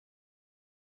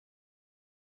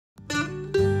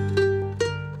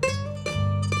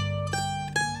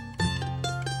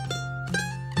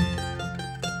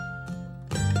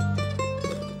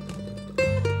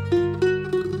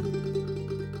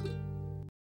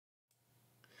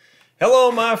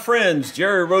Hello, my friends.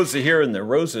 Jerry Rosa here in the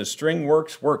Rosa String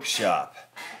Works Workshop.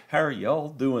 How are y'all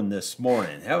doing this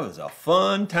morning? That was a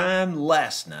fun time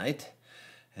last night.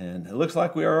 And it looks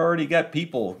like we already got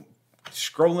people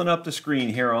scrolling up the screen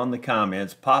here on the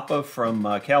comments. Papa from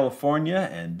California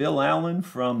and Bill Allen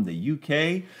from the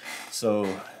UK.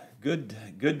 So good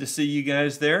to see you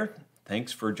guys there.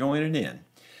 Thanks for joining in.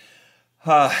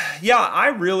 Yeah, I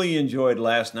really enjoyed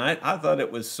last night. I thought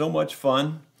it was so much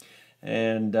fun.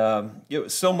 And it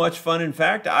was so much fun. In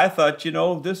fact, I thought,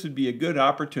 this would be a good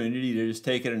opportunity to just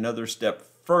take it another step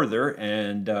further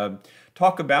and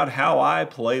talk about how I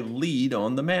play lead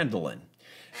on the mandolin.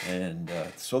 And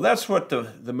so that's what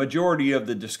the majority of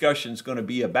the discussion is going to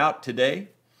be about today.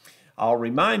 I'll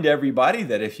remind everybody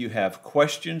that if you have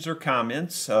questions or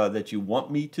comments that you want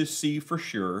me to see for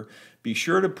sure, be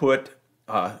sure to put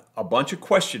a bunch of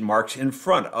question marks in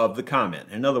front of the comment.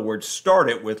 In other words, start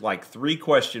it with like 3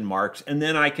 question marks, and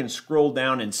then I can scroll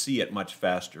down and see it much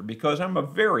faster because I'm a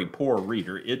very poor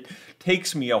reader. It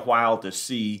takes me a while to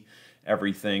see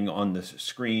everything on the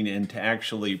screen and to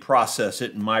actually process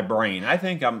it in my brain. I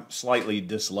think I'm slightly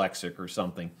dyslexic or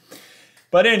something.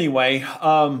 But anyway,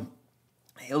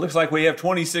 it looks like we have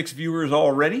 26 viewers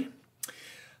already.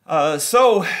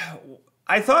 So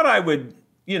I thought I would,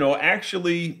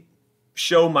 actually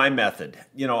show my method.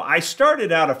 I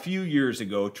started out a few years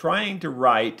ago trying to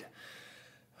write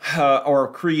or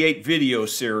create video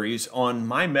series on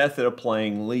my method of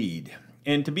playing lead.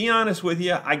 And to be honest with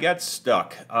you, I got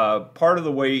stuck. Part of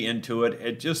the way into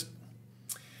it,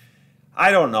 I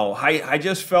don't know. I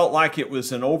just felt like it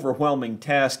was an overwhelming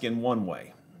task in one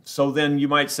way. So then you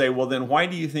might say, well, then why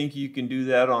do you think you can do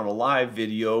that on a live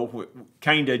video,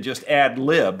 kind of just ad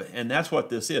lib? And that's what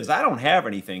this is. I don't have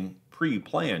anything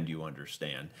pre-planned, you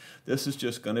understand. This is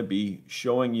just going to be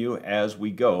showing you as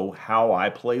we go how I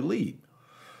play lead.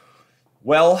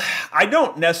 Well, I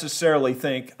don't necessarily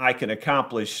think I can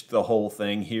accomplish the whole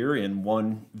thing here in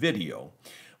one video,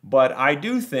 but I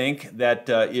do think that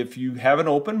if you have an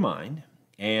open mind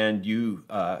and you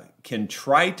can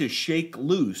try to shake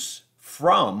loose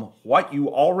from what you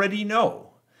already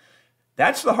know,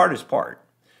 that's the hardest part,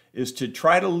 is to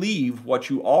try to leave what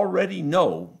you already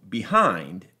know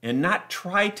behind and not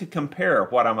try to compare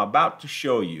what I'm about to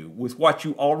show you with what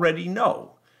you already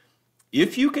know.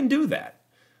 If you can do that,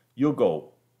 you'll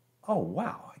go, oh,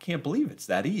 wow, I can't believe it's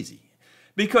that easy.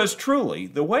 Because truly,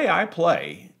 the way I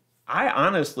play, I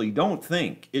honestly don't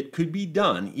think it could be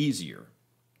done easier.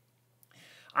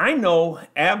 I know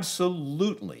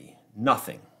absolutely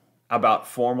nothing about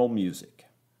formal music.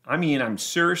 I mean, I'm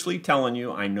seriously telling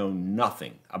you, I know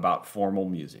nothing about formal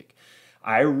music.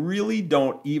 I really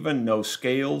don't even know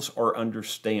scales or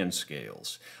understand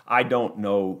scales. I don't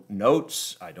know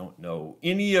notes. I don't know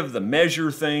any of the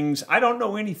measure things. I don't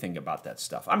know anything about that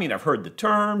stuff. I mean, I've heard the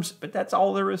terms, but that's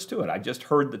all there is to it. I just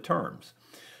heard the terms.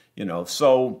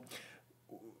 So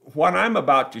what I'm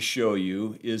about to show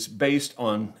you is based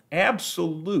on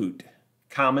absolute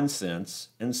common sense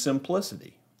and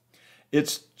simplicity.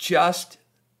 It's just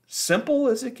simple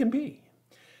as it can be.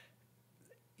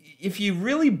 If you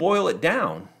really boil it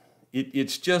down,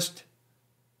 it's just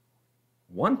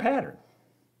one pattern.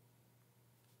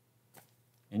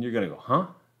 And you're going to go, huh?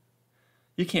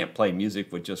 You can't play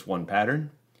music with just one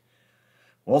pattern.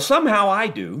 Well, somehow I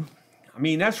do. I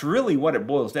mean, that's really what it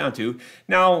boils down to.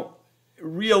 Now,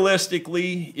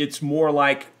 realistically, it's more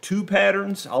like 2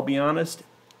 patterns, I'll be honest.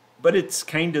 But it's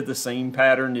kind of the same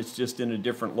pattern. It's just in a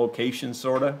different location,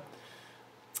 sort of.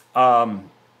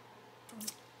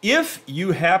 If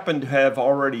you happen to have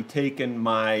already taken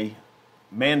my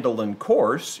mandolin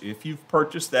course, if you've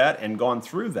purchased that and gone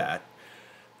through that,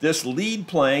 this lead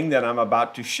playing that I'm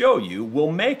about to show you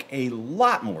will make a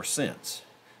lot more sense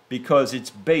because it's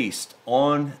based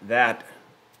on that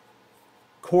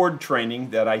chord training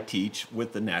that I teach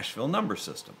with the Nashville number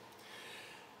system.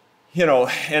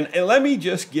 And let me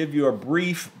just give you a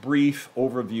brief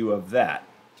overview of that.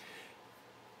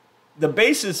 The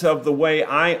basis of the way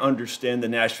I understand the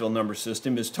Nashville number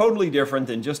system is totally different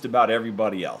than just about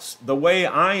everybody else. The way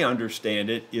I understand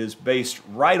it is based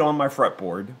right on my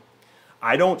fretboard.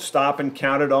 I don't stop and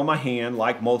count it on my hand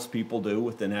like most people do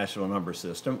with the Nashville number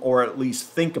system, or at least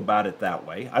think about it that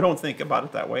way. I don't think about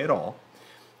it that way at all.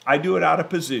 I do it out of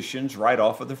positions right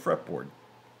off of the fretboard.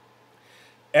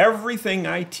 Everything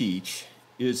I teach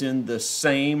is in the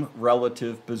same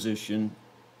relative position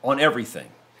on everything.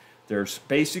 There's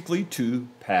basically 2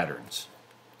 patterns.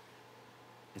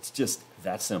 It's just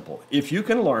that simple. If you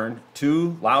can learn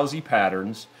 2 lousy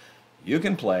patterns, you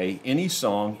can play any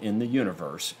song in the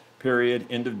universe. Period.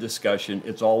 End of discussion.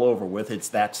 It's all over with. It's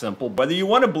that simple. Whether you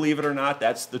want to believe it or not,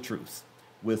 that's the truth.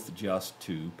 with just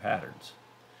 2 patterns.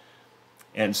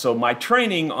 And so my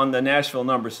training on the Nashville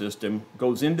number system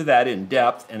goes into that in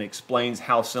depth and explains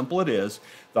how simple it is.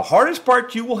 The hardest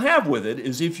part you will have with it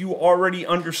is if you already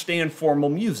understand formal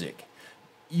music.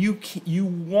 You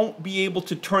won't be able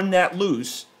to turn that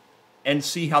loose and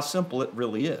see how simple it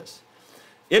really is.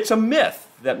 It's a myth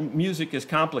that music is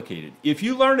complicated. If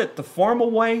you learn it the formal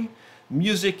way,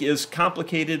 music is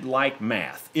complicated like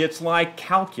math. It's like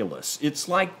calculus. It's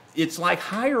like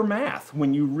higher math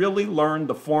when you really learn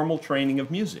the formal training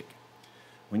of music.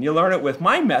 When you learn it with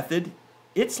my method,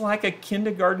 it's like a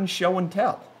kindergarten show and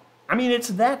tell. I mean, it's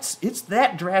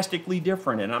that drastically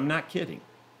different, and I'm not kidding.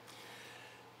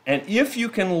 And if you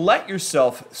can let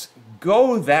yourself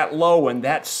go that low and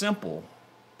that simple,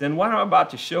 then what I'm about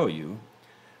to show you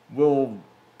will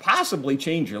possibly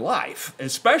change your life,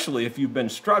 especially if you've been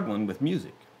struggling with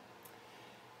music.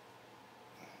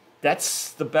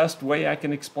 That's the best way I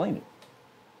can explain it.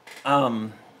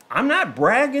 I'm not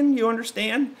bragging, you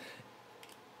understand?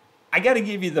 I got to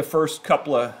give you the first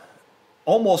couple of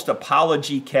almost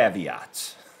apology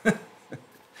caveats.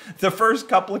 The first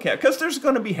couple of caveats, because there's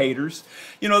going to be haters.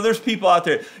 You know, there's people out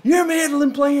there, your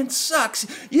mandolin playing sucks.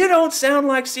 You don't sound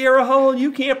like Sierra Hull.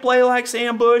 You can't play like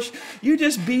Sam Bush. You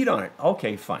just beat on it.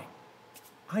 Okay, fine.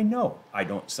 I know I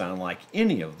don't sound like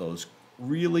any of those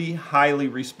really highly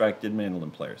respected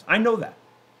mandolin players. I know that.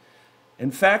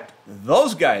 In fact,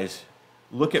 those guys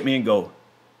look at me and go,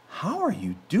 how are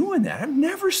you doing that? I've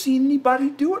never seen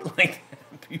anybody do it like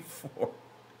that before.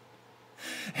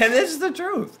 And this is the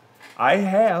truth. I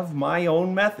have my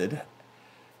own method,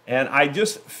 and I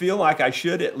just feel like I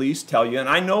should at least tell you, and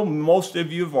I know most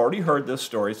of you have already heard this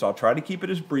story, so I'll try to keep it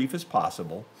as brief as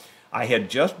possible. I had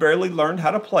just barely learned how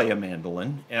to play a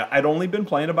mandolin. I'd only been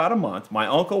playing about a month. My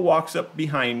uncle walks up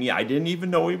behind me. I didn't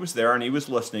even know he was there, and he was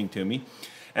listening to me.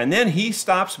 And then he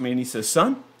stops me, and he says,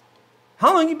 son,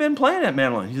 how long have you been playing that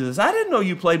mandolin? He says, I didn't know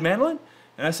you played mandolin.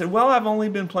 And I said, well, I've only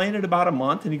been playing it about a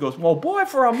month. And he goes, well, boy,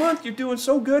 for a month, you're doing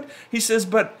so good. He says,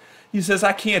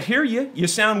 I can't hear you. You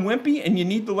sound wimpy, and you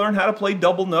need to learn how to play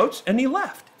double notes. And he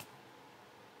left.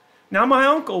 Now, my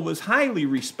uncle was highly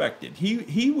respected.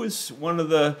 He was one of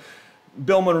the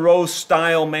Bill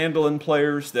Monroe-style mandolin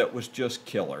players that was just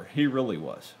killer. He really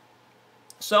was.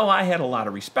 So I had a lot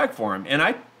of respect for him, and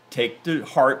I take to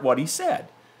heart what he said.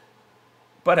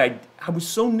 But I was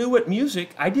so new at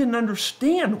music, I didn't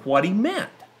understand what he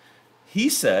meant. He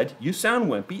said, you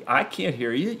sound wimpy, I can't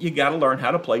hear you, you got to learn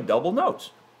how to play double notes.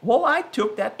 Well, I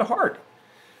took that to heart.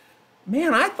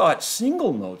 Man, I thought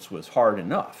single notes was hard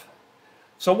enough.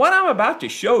 So what I'm about to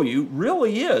show you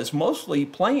really is mostly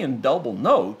playing double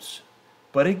notes,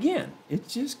 but again,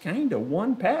 it's just kind of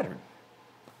one pattern.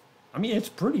 I mean, it's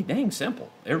pretty dang simple.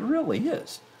 It really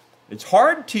is. It's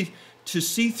hard to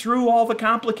see through all the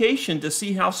complication to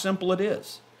see how simple it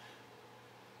is.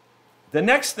 The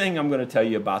next thing I'm going to tell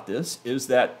you about this is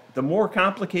that the more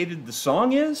complicated the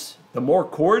song is, the more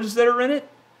chords that are in it,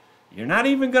 you're not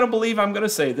even going to believe I'm going to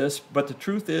say this, but the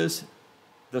truth is,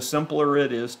 the simpler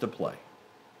it is to play.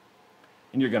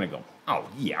 And you're going to go, oh,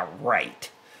 yeah, right.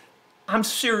 I'm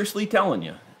seriously telling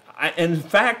you. In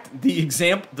fact,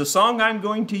 the song I'm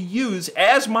going to use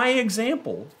as my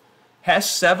example has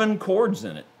 7 chords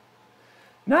in it.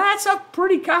 Now, that's a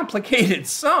pretty complicated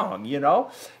song, you know.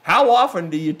 How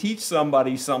often do you teach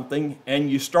somebody something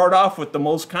and you start off with the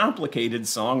most complicated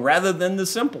song rather than the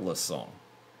simplest song?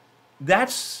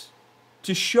 That's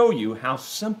to show you how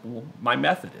simple my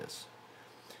method is.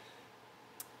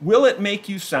 Will it make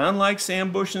you sound like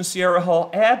Sam Bush and Sierra Hull?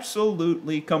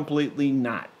 Absolutely, completely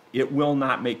not. It will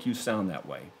not make you sound that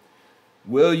way.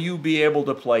 Will you be able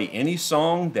to play any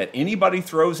song that anybody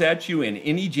throws at you in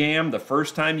any jam the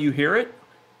first time you hear it?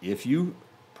 If you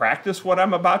practice what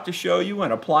I'm about to show you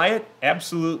and apply it,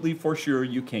 absolutely for sure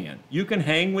you can. You can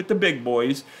hang with the big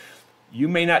boys. You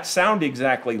may not sound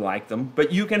exactly like them,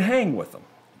 but you can hang with them,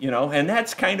 you know, and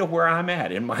that's kind of where I'm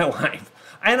at in my life.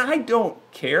 And I don't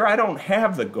care. I don't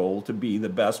have the goal to be the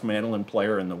best mandolin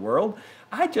player in the world.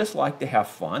 I just like to have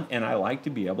fun, and I like to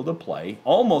be able to play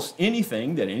almost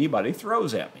anything that anybody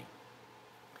throws at me.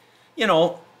 You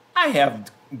know, I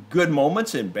have good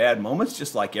moments and bad moments,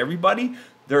 just like everybody.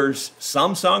 There's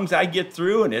some songs I get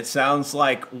through, and it sounds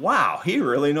like, wow, he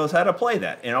really knows how to play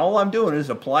that. And all I'm doing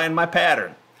is applying my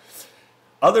pattern.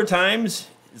 Other times,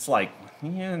 it's like,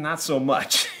 yeah, not so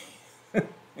much.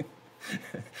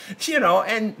 You know,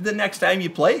 and the next time you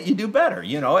play it, you do better,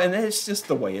 you know, and it's just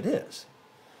the way it is.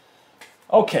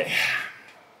 Okay,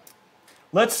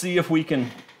 let's see if we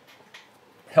can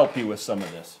help you with some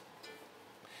of this.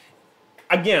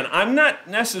 again, I'm not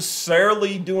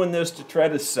necessarily doing this to try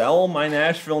to sell my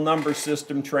Nashville number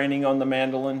system training on the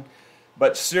mandolin,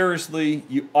 but seriously,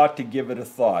 you ought to give it a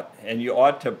thought, and you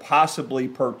ought to possibly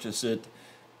purchase it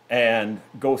and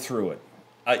go through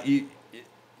it.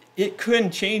 It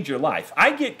couldn't change your life.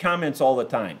 I get comments all the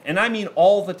time, and I mean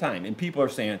all the time, and people are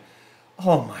saying,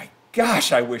 oh my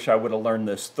gosh, I wish I would have learned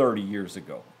this 30 years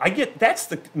ago. That's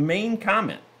the main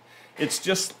comment.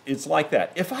 It's like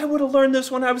that. If I would have learned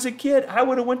this when I was a kid, I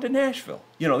would have went to Nashville.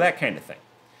 You know, that kind of thing.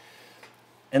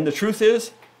 And the truth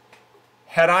is,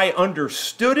 had I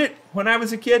understood it when I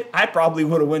was a kid, I probably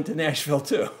would have went to Nashville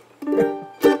too.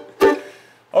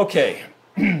 Okay.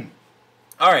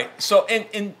 All right. So,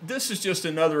 and this is just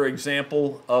another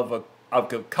example of a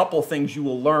couple things you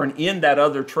will learn in that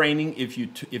other training if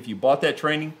you bought that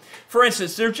training. For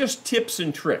instance, they're just tips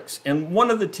and tricks. And one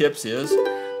of the tips is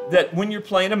that when you're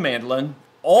playing a mandolin,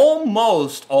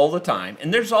 almost all the time,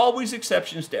 and there's always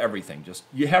exceptions to everything, just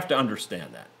you have to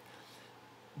understand that.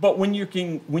 But when you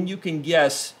can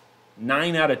guess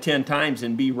 9 out of 10 times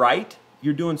and be right,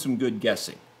 you're doing some good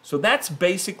guessing. So that's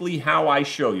basically how I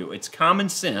show you. It's common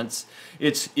sense.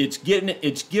 It's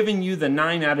giving you the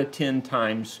 9 out of 10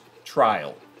 times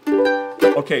trial.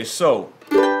 Okay, so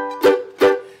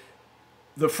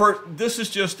this is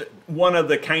just one of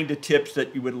the kind of tips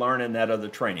that you would learn in that other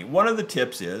training. One of the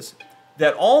tips is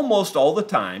that almost all the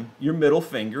time your middle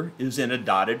finger is in a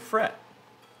dotted fret.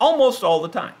 Almost all the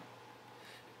time.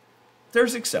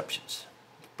 There's exceptions,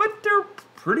 but they're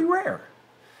pretty rare.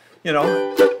 You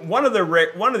know, one of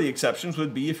the exceptions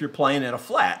would be if you're playing in a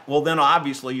flat. Well, then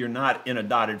obviously you're not in a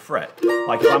dotted fret.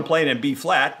 Like if I'm playing in B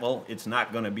flat, well, it's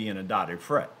not going to be in a dotted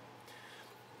fret.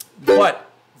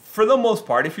 But for the most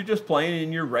part, if you're just playing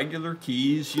in your regular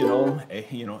keys,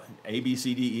 A, B,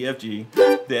 C, D, E, F, G,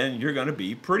 then you're going to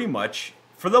be pretty much,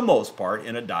 for the most part,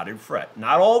 in a dotted fret.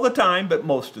 Not all the time, but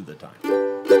most of the time.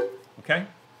 Okay?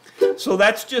 So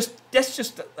that's just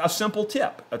a simple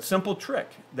tip, a simple trick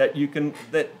that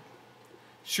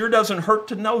sure doesn't hurt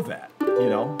to know that, you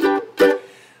know.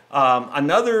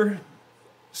 Another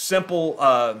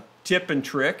simple tip and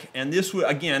trick, and this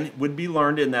again would be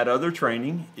learned in that other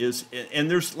training, and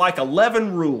there's like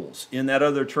 11 rules in that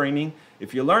other training.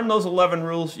 If you learn those 11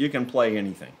 rules, you can play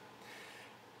anything.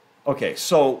 Okay,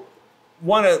 so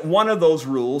one of those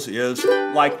rules is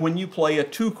like when you play a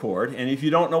 2-chord, and if you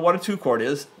don't know what a 2-chord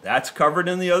is, that's covered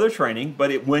in the other training,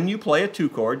 but when you play a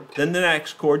 2-chord, then the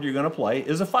next chord you're going to play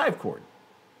is a 5-chord.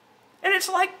 And it's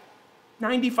like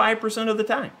 95% of the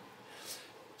time.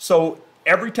 So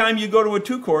every time you go to a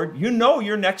 2-chord, you know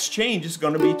your next change is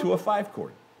going to be to a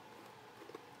 5-chord.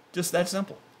 Just that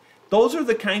simple. Those are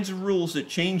the kinds of rules that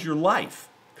change your life,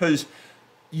 because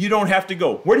you don't have to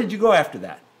go, where did you go after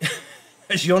that?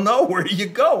 Because you'll know where you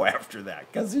go after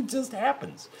that, because it just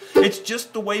happens. It's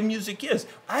just the way music is.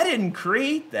 I didn't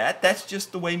create that. That's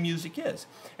just the way music is.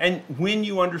 And when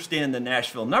you understand the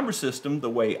Nashville number system the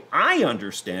way I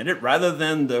understand it, rather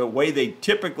than the way they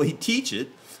typically teach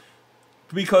it,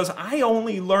 because I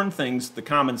only learn things the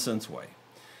common sense way.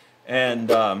 And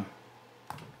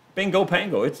bingo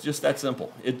pango, it's just that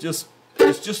simple. It's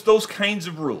just those kinds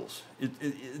of rules.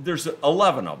 There's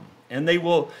 11 of them, and they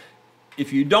will.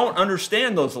 If you don't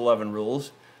understand those 11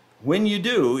 rules, when you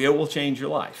do, it will change your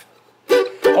life.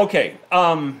 Okay.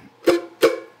 All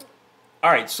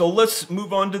right, so let's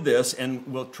move on to this, and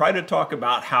we'll try to talk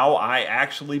about how I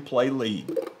actually play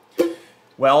lead.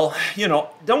 Well, you know,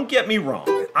 don't get me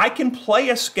wrong. I can play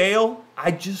a scale.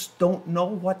 I just don't know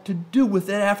what to do with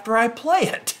it after I play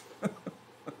it.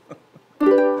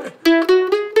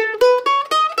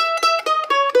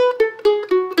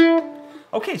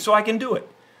 Okay, so I can do it.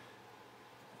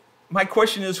 My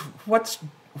question is,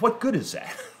 what good is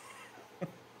that?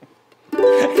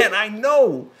 And I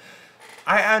know,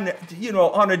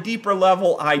 on a deeper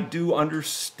level, I do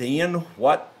understand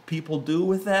what people do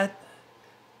with that.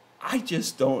 I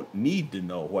just don't need to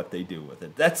know what they do with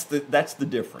it. That's the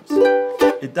difference.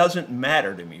 It doesn't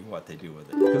matter to me what they do with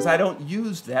it, because I don't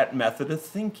use that method of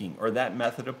thinking or that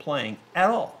method of playing at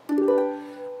all.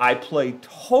 I play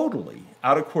totally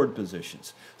out of chord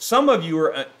positions. Some of you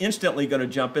are instantly going to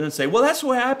jump in and say, well, that's the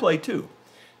way I play too.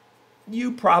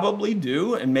 You probably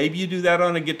do, and maybe you do that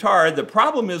on a guitar. The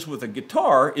problem is with a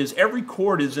guitar is every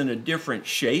chord is in a different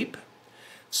shape.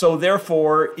 So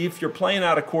therefore, if you're playing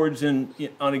out of chords on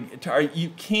a guitar, you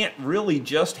can't really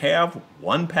just have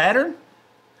one pattern.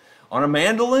 On a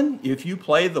mandolin, if you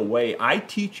play the way I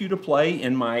teach you to play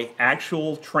in my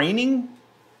actual training,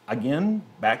 again,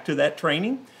 back to that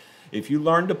training, if you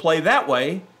learn to play that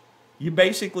way, you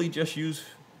basically just use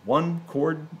one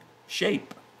chord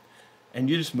shape. and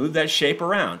you just move that shape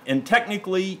around. And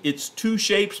technically, it's 2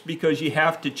 shapes because you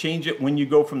have to change it when you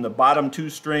go from the bottom 2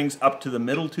 strings up to the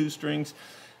middle 2 strings.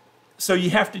 So you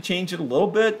have to change it a little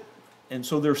bit. And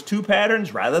so there's 2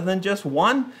 patterns rather than just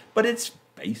 1, but it's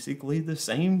basically the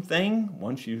same thing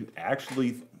once you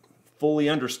actually fully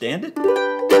understand it.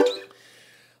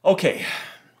 Okay,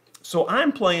 so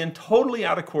I'm playing totally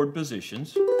out of chord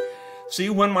positions. See,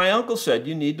 when my uncle said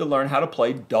you need to learn how to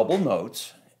play double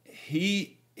notes,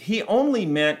 he only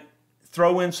meant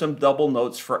throw in some double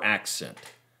notes for accent.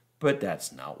 But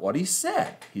that's not what he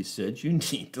said. He said you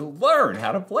need to learn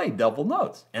how to play double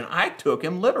notes. And I took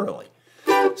him literally.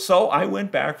 So I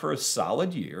went back for a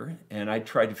solid year and I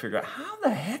tried to figure out how the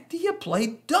heck do you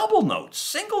play double notes?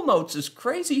 Single notes is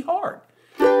crazy hard.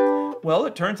 Well,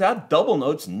 it turns out double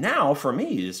notes now for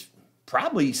me is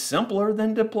probably simpler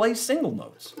than to play single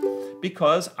notes,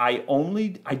 because I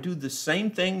do the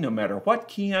same thing no matter what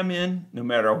key I'm in, no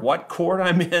matter what chord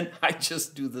I'm in, I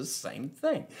just do the same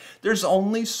thing. There's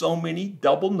only so many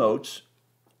double notes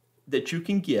that you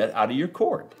can get out of your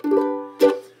chord.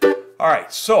 All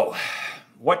right, so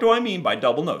what do I mean by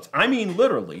double notes? I mean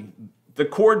literally the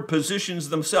chord positions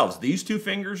themselves. These 2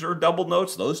 fingers are double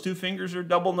notes, those 2 fingers are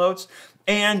double notes,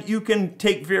 and you can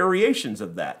take variations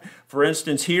of that. For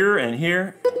instance, here and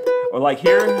here, or like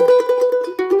here,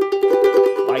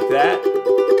 like that.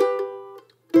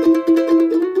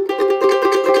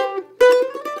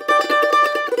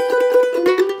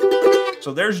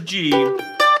 So there's G.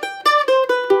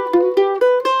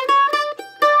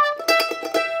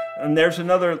 And there's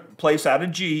another place out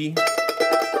of G.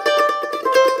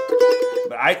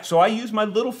 So I use my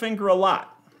little finger a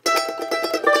lot.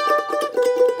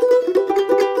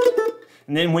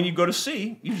 And then when you go to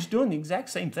C, you're just doing the exact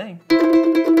same thing.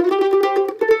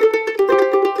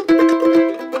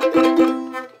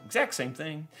 Exact same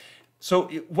thing. So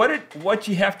what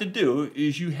you have to do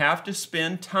is you have to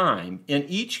spend time in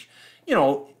each,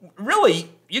 really,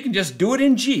 you can just do it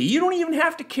in G. You don't even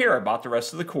have to care about the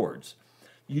rest of the chords.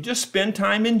 You just spend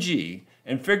time in G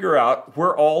and figure out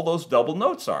where all those double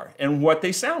notes are and what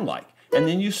they sound like. And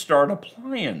then you start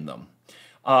applying them.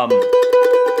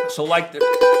 So like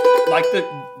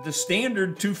the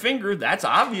standard 2 finger, that's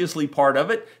obviously part of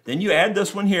it. Then you add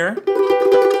this one here,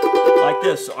 like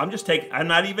this. So I'm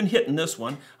not even hitting this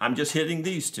one. I'm just hitting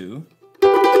these 2.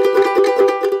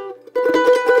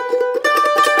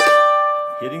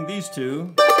 Hitting these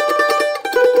 2.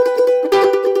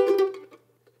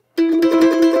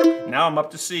 Now I'm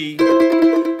up to C,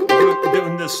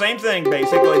 doing the same thing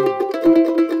basically.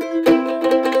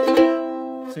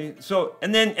 See, so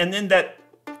and then that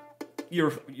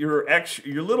your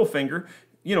little finger,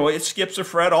 it skips a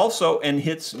fret also and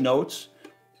hits notes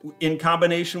in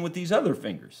combination with these other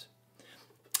fingers.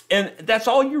 And that's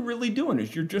all you're really doing,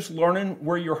 is you're just learning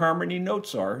where your harmony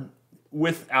notes are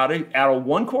out of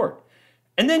 1 chord.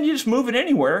 And then you just move it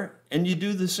anywhere and you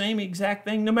do the same exact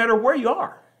thing no matter where you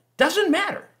are. Doesn't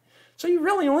matter. So you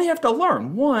really only have to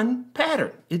learn 1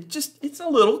 pattern. It's a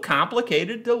little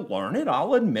complicated to learn it,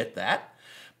 I'll admit that.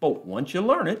 But once you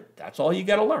learn it, that's all you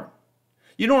got to learn.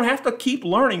 You don't have to keep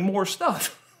learning more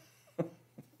stuff.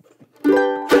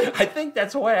 I think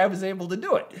that's why I was able to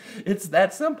do it. It's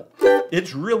that simple.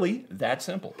 It's really that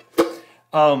simple.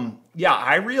 Yeah,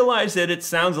 I realize that it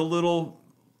sounds a little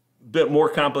bit more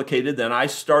complicated than I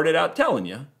started out telling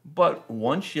you, but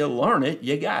once you learn it,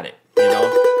 you got it,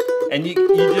 And you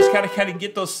just gotta kind of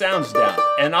get those sounds down.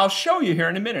 And I'll show you here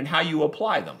in a minute how you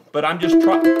apply them. But I'm just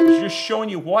showing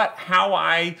you how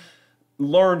I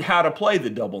learned how to play the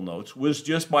double notes was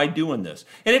just by doing this.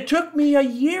 And it took me a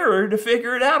year to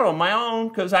figure it out on my own,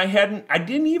 because I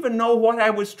didn't even know what I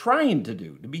was trying to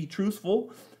do. To be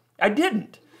truthful, I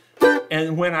didn't.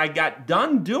 And when I got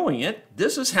done doing it,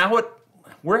 this is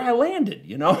where I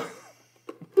landed,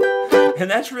 And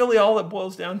that's really all it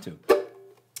boils down to.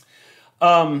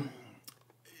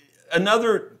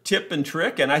 Another tip and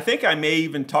trick, and I think I may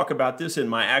even talk about this in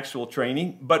my actual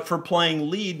training, but for playing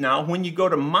lead now, when you go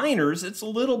to minors, it's a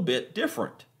little bit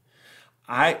different.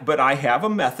 But I have a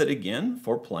method again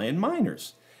for playing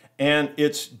minors. And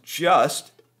it's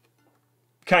just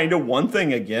kind of one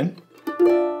thing again.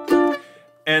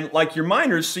 And like your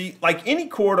minors, see, like any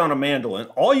chord on a mandolin,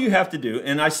 all you have to do,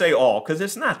 and I say all, because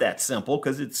it's not that simple,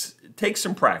 because it takes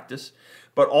some practice,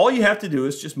 but all you have to do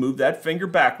is just move that finger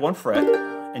back 1 fret,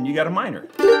 and you got a minor.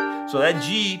 So that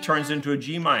G turns into a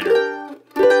G minor.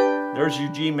 There's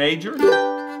your G major,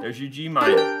 there's your G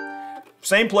minor.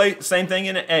 Same thing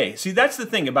in an A. See, that's the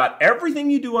thing about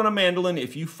everything you do on a mandolin.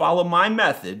 If you follow my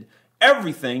method,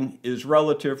 everything is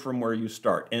relative from where you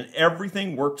start, and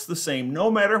everything works the same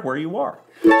no matter where you are.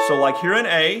 So like here in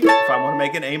A, if I want to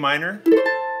make an A minor,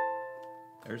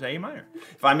 there's A minor.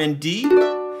 If I'm in D,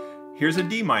 here's a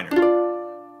D minor.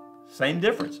 Same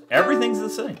difference. Everything's the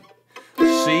same.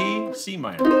 C, C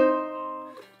minor.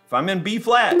 If I'm in B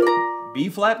flat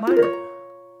minor.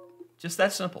 Just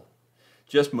that simple.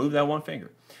 Just move that one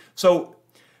finger. So,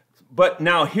 but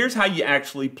now here's how you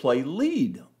actually play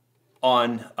lead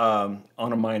on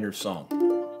a minor song.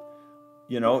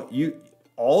 You know,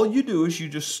 all you do is you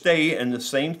just stay in the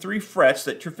same 3 frets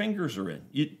that your fingers are in.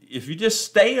 If you just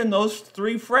stay in those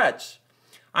 3 frets,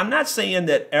 I'm not saying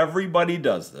that everybody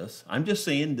does this. I'm just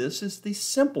saying this is the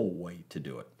simple way to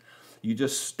do it. You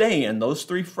just stay in those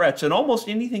 3 frets, and almost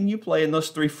anything you play in those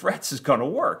 3 frets is going to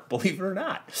work, believe it or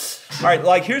not. All right,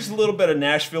 like here's a little bit of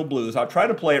Nashville blues. I'll try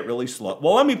to play it really slow.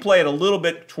 Well, let me play it a little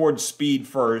bit towards speed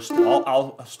first.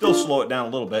 I'll still slow it down a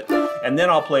little bit, and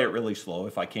then I'll play it really slow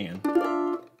if I can.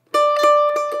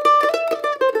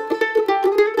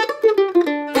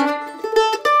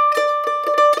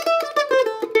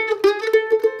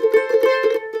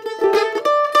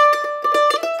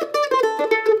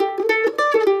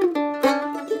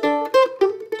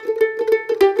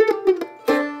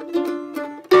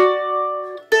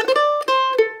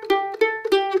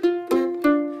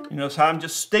 So I'm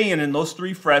just staying in those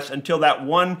 3 frets until that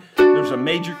one, there's a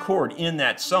major chord in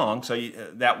that song, so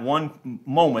that one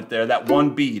moment there, that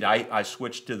one beat, I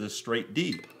switch to the straight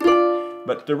D.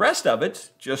 But the rest of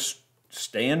it's just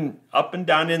staying up and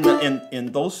down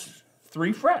in those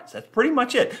 3 frets. That's pretty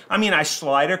much it. I mean, I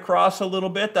slide across a little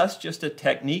bit. That's just a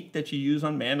technique that you use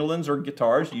on mandolins or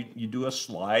guitars. You do a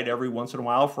slide every once in a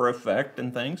while for effect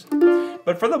and things.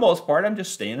 But for the most part, I'm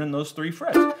just staying in those 3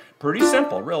 frets. Pretty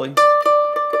simple, really.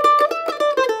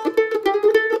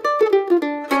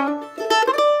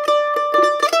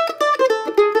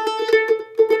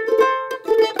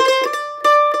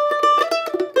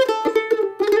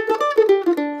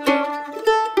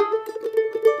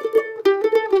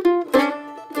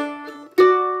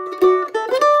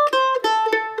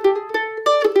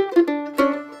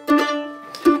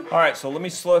 All right, so let me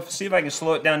see if I can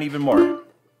slow it down even more.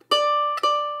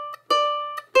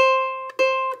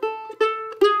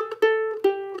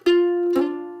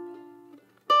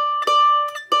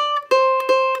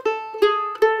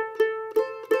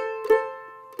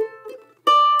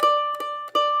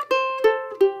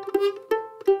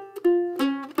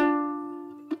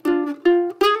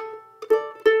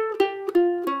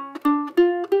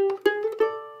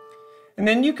 And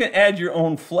then you can add your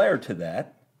own flair to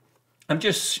that. I'm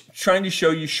just trying to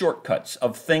show you shortcuts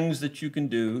of things that you can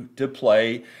do to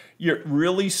play. You're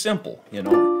really simple, you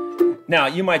know. Now,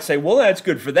 you might say, well, that's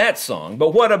good for that song, but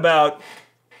what about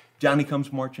Johnny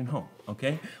Comes Marching Home,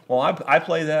 okay? Well, I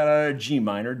play that out of G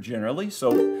minor generally,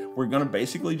 so we're going to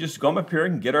basically just come up here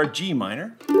and get our G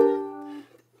minor.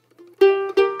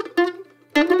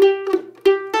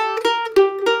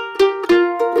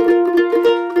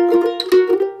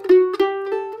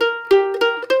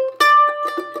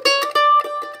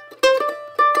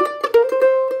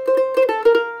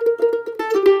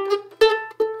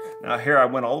 Now here I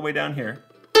went all the way down here.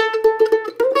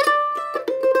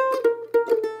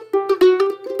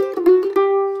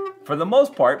 For the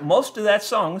most part, most of that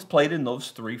song is played in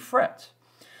those 3 frets.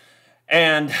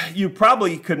 And you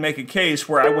probably could make a case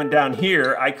where I went down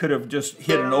here, I could have just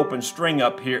hit an open string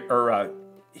up here, or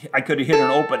I could have hit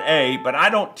an open A, but I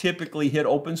don't typically hit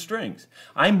open strings.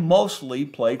 I mostly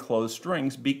play closed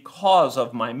strings because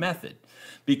of my method.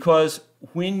 Because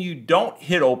when you don't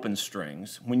hit open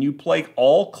strings, when you play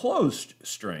all closed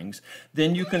strings,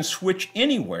 then you can switch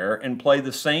anywhere and play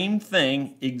the same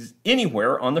thing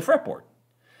anywhere on the fretboard.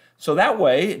 So that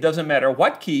way, it doesn't matter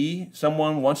what key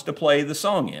someone wants to play the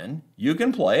song in, you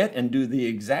can play it and do the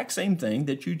exact same thing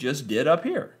that you just did up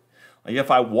here. Like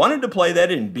if I wanted to play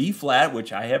that in B flat,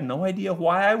 which I have no idea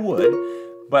why I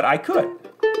would, but I could.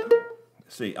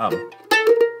 See, I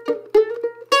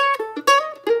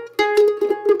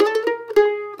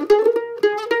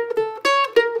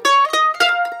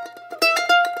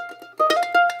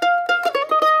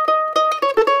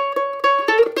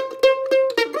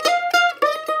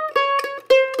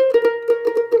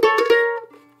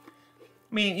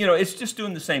mean, you know, it's just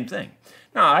doing the same thing.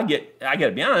 Now, I got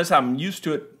to be honest, I'm used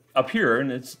to it up here, and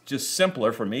it's just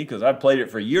simpler for me because I've played it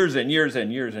for years and years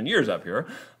and years and years up here.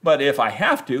 But if I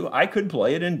have to, I could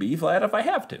play it in B flat if I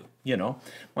have to, you know.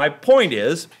 My point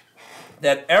is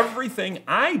that everything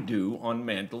I do on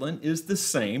mandolin is the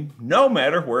same no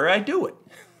matter where I do it.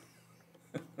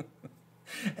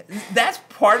 That's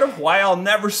part of why I'll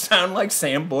never sound like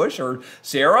Sam Bush or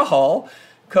Sarah Hall,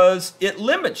 because it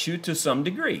limits you to some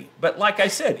degree. But like I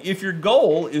said, if your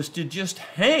goal is to just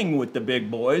hang with the big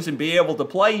boys and be able to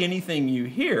play anything you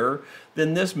hear,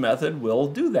 then this method will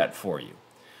do that for you.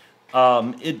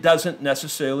 It doesn't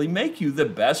necessarily make you the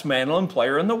best mandolin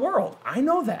player in the world. I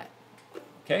know that.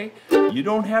 Okay? You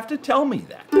don't have to tell me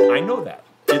that. I know that.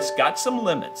 It's got some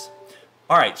limits.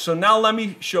 All right, so now let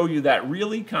me show you that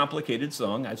really complicated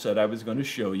song I said I was going to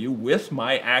show you with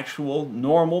my actual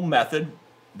normal method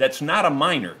that's not a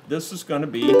minor. This is going to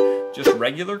be just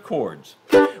regular chords.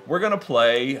 We're going to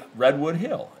play Redwood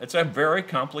Hill. It's a very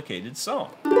complicated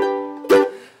song.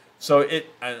 So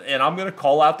and I'm going to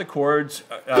call out the chords.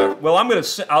 Well,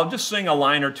 I'll just sing a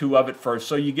line or two of it first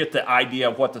so you get the idea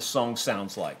of what the song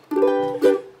sounds like.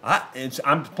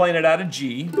 I'm playing it out of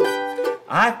G.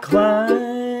 I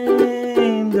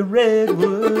climbed the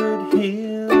Redwood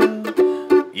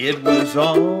Hill. It was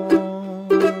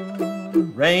on a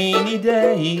rainy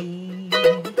day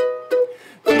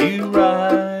to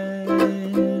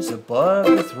rise above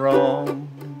the throng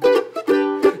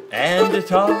and to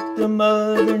talk to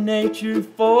Mother Nature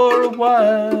for a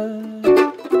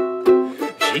while.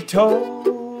 She told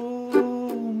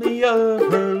me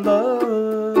of her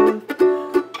love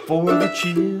for the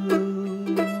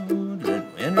children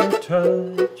in her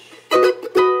touch,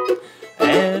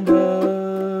 and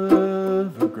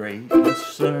of her great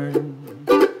concern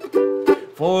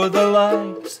for the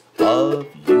likes of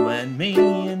you and me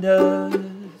and us.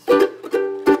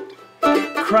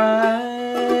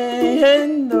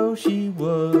 Crying though she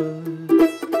was,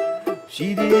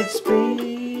 she did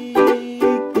speak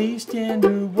these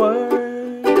tender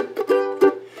words.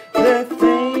 The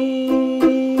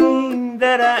thing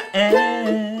that I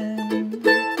am,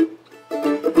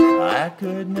 I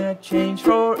could not change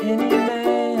for any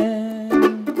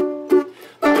man.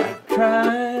 I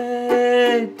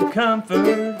tried to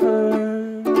comfort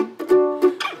her,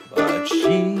 but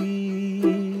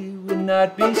she would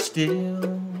not be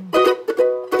still.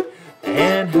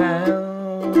 And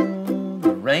how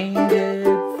the rain did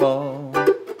fall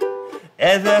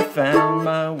as I found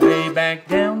my way back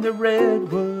down the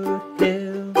Redwood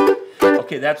Hill.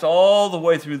 Okay, that's all the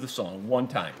way through the song, one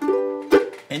time.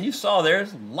 And you saw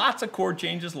there's lots of chord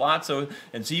changes,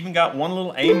 it's even got one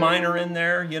little A minor in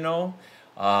there, you know.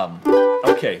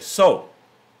 Okay, so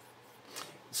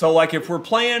like if we're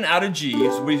playing out of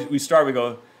G's, we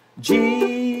go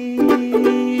G,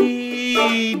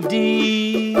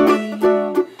 D,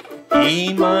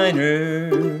 E minor,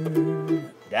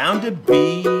 down to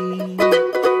B,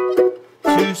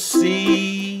 to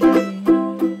C,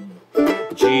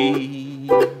 G,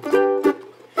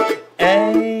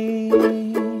 A,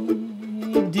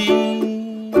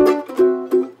 D,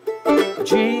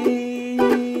 G,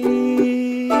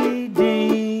 D,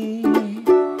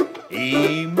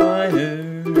 E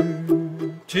minor,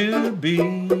 to B,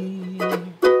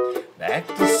 back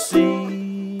to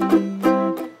C,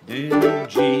 to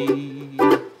G,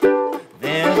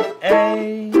 then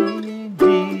A,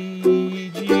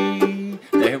 D, G.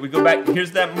 Now here we go back.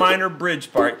 Here's that minor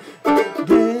bridge part.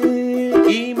 D,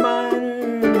 E minor.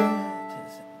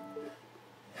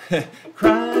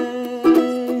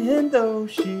 Crying though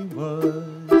she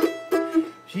was,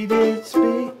 she did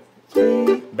speak.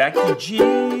 Back to G.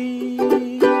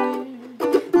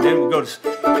 Then we go to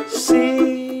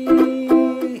C,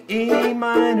 E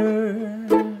minor,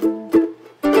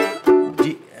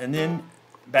 D, and then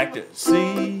back to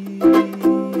C,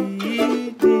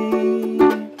 D.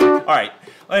 All right.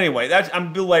 Anyway,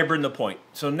 I'm belaboring the point.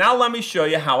 So now let me show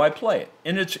you how I play it,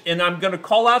 and I'm going to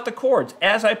call out the chords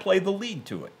as I play the lead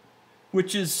to it,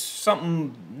 which is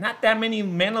something not that many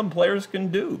mandolin players can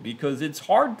do because it's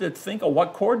hard to think of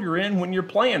what chord you're in when you're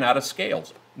playing out of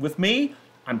scales. With me,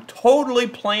 I'm totally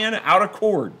playing out of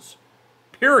chords,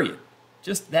 period.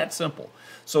 Just that simple.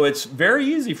 So it's very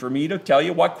easy for me to tell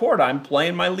you what chord I'm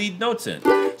playing my lead notes in.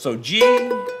 So G,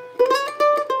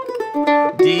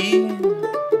 D,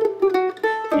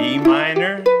 E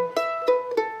minor,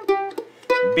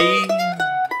 B,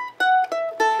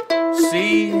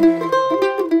 C,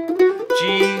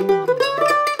 G,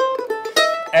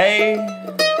 A,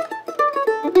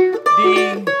 D,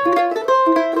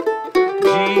 G,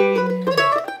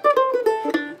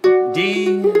 D,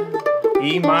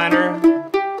 E minor,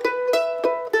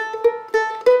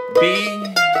 B,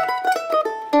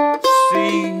 C,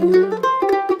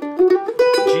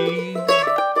 G,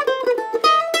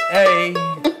 A,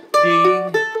 D,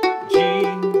 G.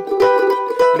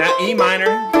 Now E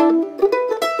minor.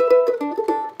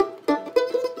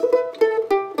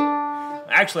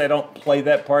 Actually, I don't play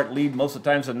that part lead most of the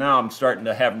time, so now I'm starting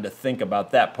to having to think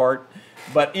about that part.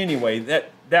 But anyway,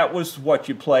 that was what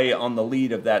you play on the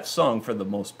lead of that song for the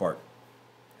most part.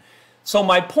 So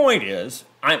my point is,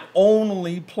 I'm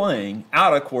only playing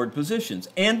out of chord positions.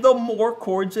 And the more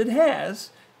chords it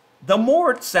has, the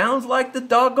more it sounds like the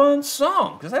doggone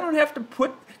song. Because I don't have to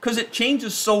put, because it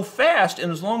changes so fast,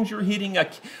 and as long as you're hitting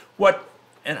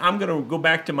and I'm going to go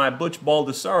back to my Butch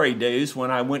Baldessari days when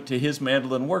I went to his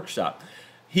mandolin workshop.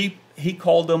 He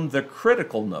called them the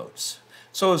critical notes.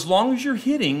 So as long as you're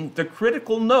hitting the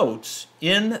critical notes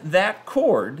in that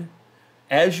chord,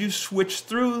 as you switch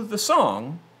through the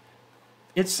song,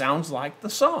 it sounds like the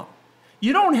song.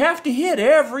 You don't have to hit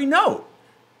every note.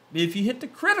 If you hit the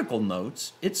critical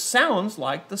notes, it sounds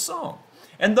like the song.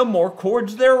 And the more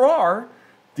chords there are,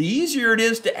 the easier it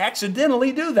is to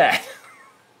accidentally do that.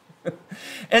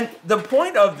 And the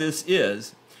point of this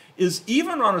is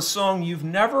even on a song you've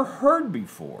never heard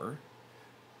before,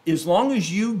 as long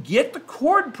as you get the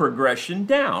chord progression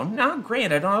down. Now,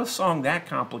 granted, on a song that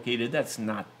complicated, that's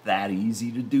not that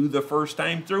easy to do the first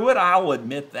time through it, I'll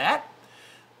admit that.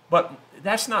 But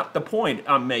that's not the point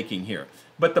I'm making here.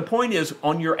 But the point is,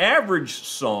 on your average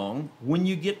song, when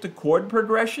you get the chord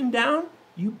progression down,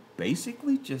 you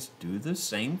basically just do the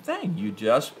same thing. You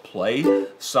just play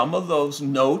some of those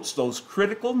notes, those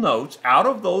critical notes, out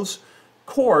of those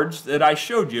chords that I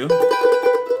showed you.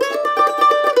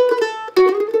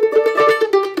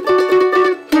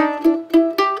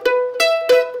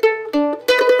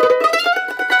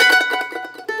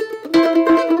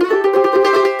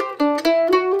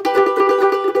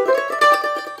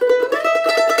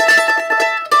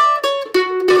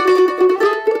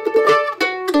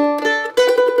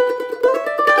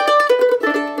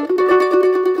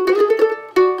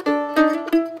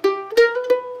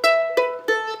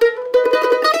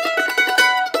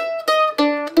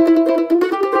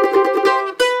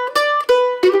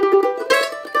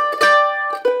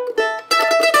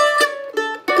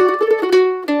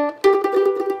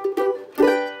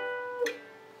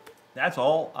 That's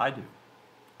all I do.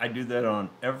 I do that on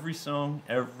every song,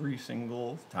 every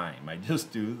single time. I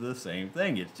just do the same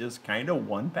thing. It's just kind of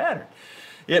one pattern.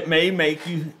 It may make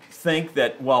you think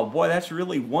that, well, boy, that's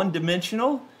really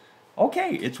one-dimensional.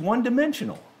 Okay, it's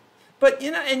one-dimensional. But,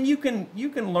 you know, and you can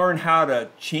learn how to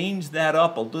change that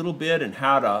up a little bit and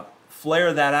how to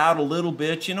flare that out a little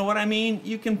bit. You know what I mean?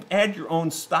 You can add your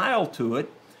own style to it.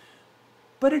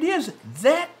 But it is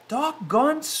that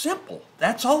doggone simple.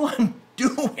 That's all I'm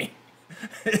doing.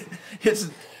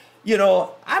 It's, you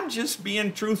know, I'm just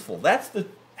being truthful. That's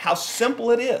how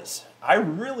simple it is. I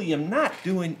really am not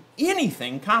doing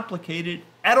anything complicated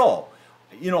at all.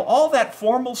 You know, all that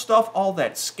formal stuff, all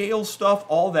that scale stuff,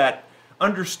 all that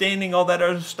understanding, all that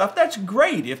other stuff, that's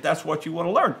great if that's what you want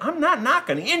to learn. I'm not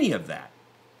knocking any of that.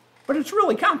 But it's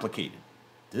really complicated.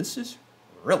 This is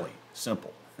really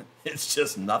simple. It's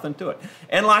just nothing to it.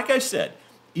 And like I said,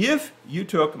 if you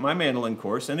took my mandolin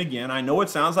course, and again, I know it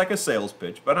sounds like a sales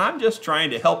pitch, but I'm just trying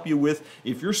to help you with,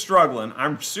 if you're struggling,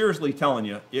 I'm seriously telling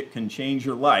you, it can change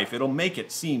your life. It'll make it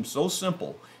seem so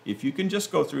simple. If you can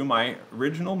just go through my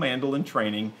original mandolin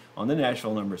training on the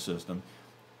Nashville number system,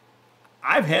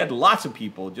 I've had lots of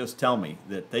people just tell me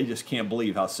that they just can't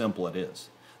believe how simple it is.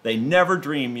 They never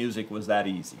dreamed music was that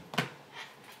easy.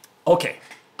 Okay,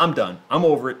 I'm done. I'm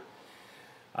over it.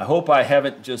 I hope I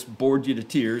haven't just bored you to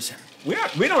tears.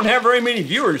 We don't have very many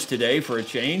viewers today for a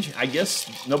change. I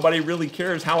guess nobody really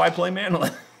cares how I play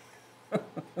mandolin.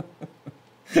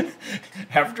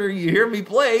 After you hear me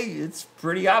play, it's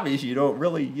pretty obvious you don't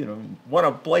really, you know, want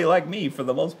to play like me for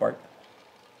the most part.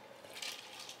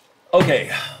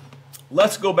 Okay,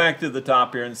 let's go back to the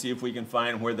top here and see if we can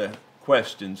find where the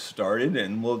questions started,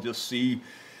 and we'll just see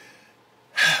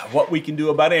what we can do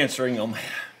about answering them.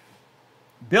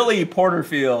 Billy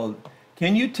Porterfield,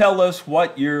 can you tell us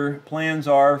what your plans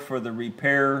are for the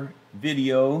repair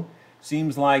video?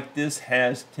 Seems like this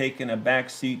has taken a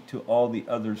backseat to all the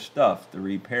other stuff. The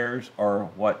repairs are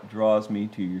what draws me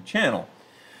to your channel.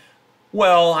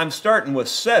 Well, I'm starting with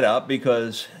setup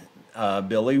because,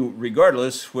 Billy,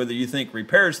 regardless whether you think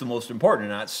repair is the most important or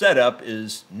not, setup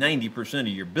is 90% of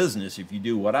your business if you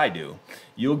do what I do.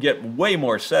 You'll get way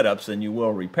more setups than you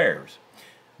will repairs.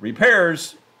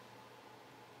 Repairs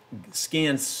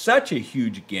scan such a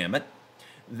huge gamut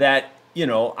that, you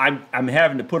know, I'm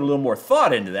having to put a little more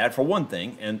thought into that, for one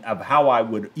thing, and of how I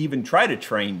would even try to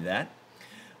train that.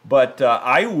 But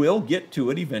I will get to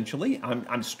it eventually.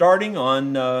 I'm starting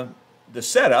on the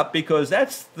setup because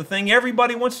that's the thing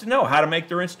everybody wants to know, how to make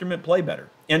their instrument play better.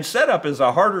 And setup is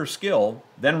a harder skill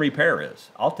than repair is.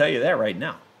 I'll tell you that right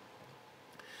now.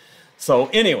 So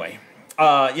anyway,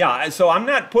 Yeah, so I'm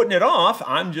not putting it off.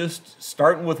 I'm just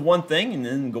starting with one thing and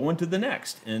then going to the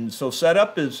next. And so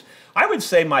setup is, I would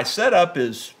say my setup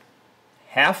is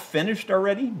half finished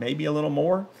already, maybe a little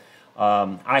more.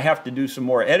 I have to do some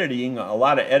more editing, a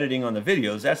lot of editing on the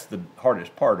videos. That's the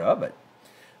hardest part of it.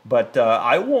 But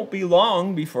I won't be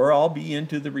long before I'll be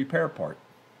into the repair part.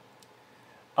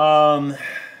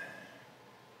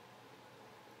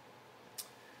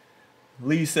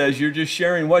 Lee says, you're just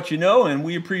sharing what you know, and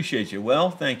we appreciate you.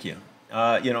 Well, thank you.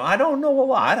 You know, I don't know a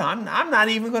lot. I'm not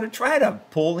even going to try to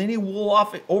pull any wool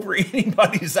off over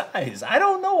anybody's eyes. I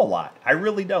don't know a lot. I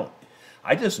really don't.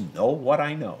 I just know what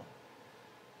I know.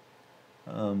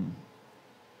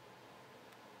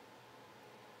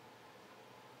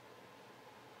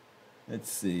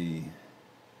 Let's see.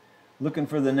 Looking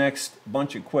for the next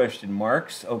bunch of question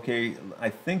marks. Okay, I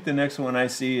think the next one I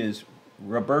see is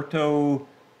Roberto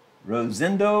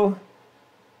Rosendo.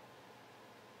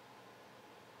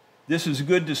 This is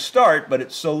good to start, but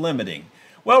it's so limiting.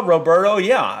 Well, Roberto,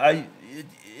 yeah,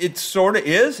 it sort of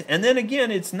is. And then again,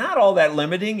 it's not all that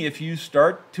limiting if you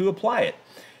start to apply it.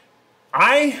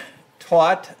 I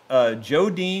taught Joe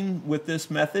Dean with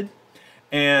this method.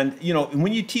 And, you know,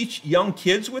 when you teach young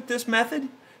kids with this method,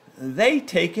 they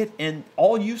take it and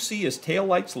all you see is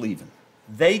taillights leaving.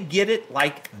 They get it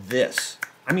like this.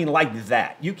 I mean, like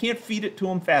that. You can't feed it to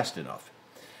them fast enough.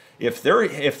 If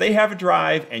they have a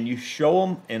drive and you show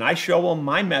them, and I show them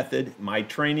my method, my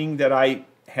training that I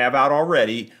have out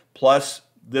already, plus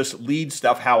this lead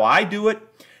stuff, how I do it,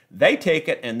 they take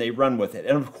it and they run with it.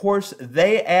 And of course,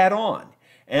 they add on.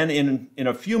 And in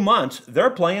a few months, they're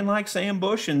playing like Sam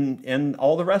Bush and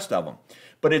all the rest of them.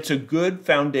 But it's a good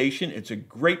foundation. It's a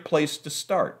great place to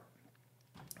start.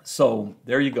 So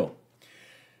there you go.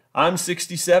 I'm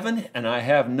 67, and I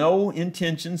have no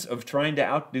intentions of trying to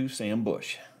outdo Sam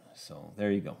Bush. So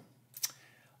there you go.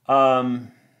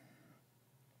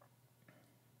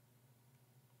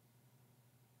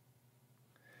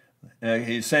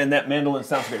 He's saying that mandolin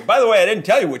sounds great. By the way, I didn't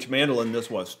tell you which mandolin this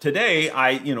was. Today,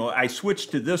 I switched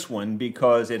to this one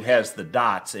because it has the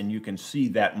dots, and you can see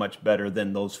that much better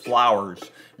than those flowers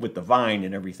with the vine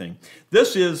and everything.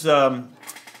 This is,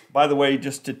 by the way,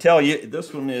 just to tell you,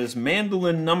 this one is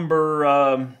mandolin number,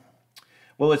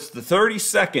 well, it's the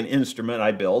 32nd instrument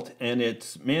I built, and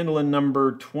it's mandolin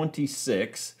number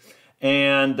 26.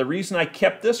 And the reason I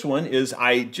kept this one is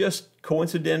I just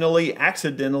coincidentally,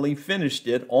 accidentally finished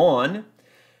it on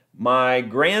my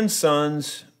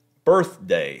grandson's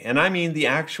birthday. And I mean the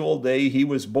actual day he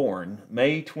was born,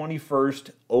 May 21st,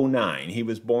 09. He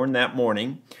was born that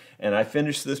morning, and I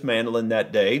finished this mandolin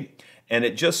that day. And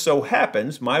it just so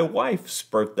happens my wife's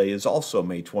birthday is also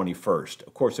May 21st.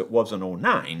 Of course, it wasn't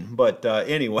 09, but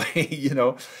anyway, you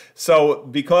know. So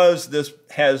because this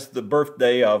has the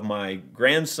birthday of my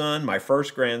grandson, my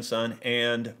first grandson,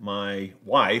 and my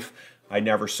wife, I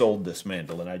never sold this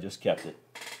mandolin. I just kept it.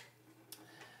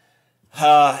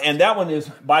 And that one is,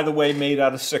 by the way, made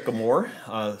out of sycamore.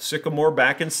 Sycamore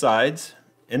back and sides.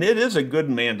 And it is a good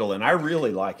mandolin. I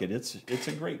really like it. It's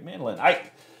a great mandolin.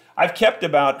 I've kept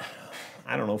about,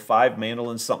 I don't know, 5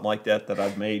 mandolins, something like that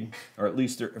I've made, or at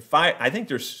least 5. I think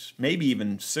there's maybe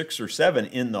even 6 or 7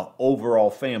 in the overall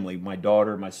family. My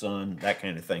daughter, my son, that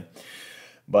kind of thing.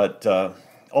 But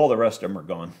all the rest of them are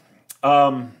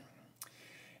gone.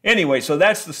 Anyway, so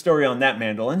that's the story on that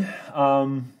mandolin.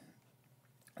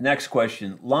 Next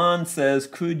question. Lon says,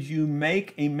 could you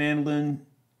make a mandolin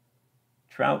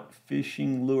trout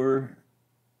fishing lure?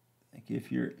 Like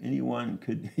if you're anyone,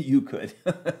 you could.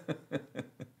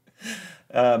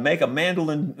 Make a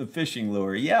mandolin fishing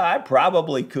lure. Yeah, I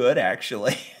probably could,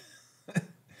 actually.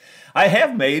 I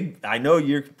have made, I know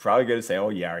you're probably going to say, oh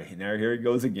yeah, now here it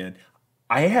goes again.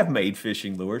 I have made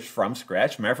fishing lures from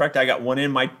scratch. Matter of fact, I got one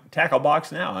in my tackle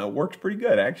box now, and it works pretty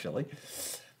good, actually.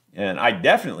 And I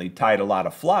definitely tied a lot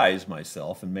of flies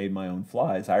myself and made my own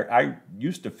flies. I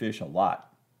used to fish a lot.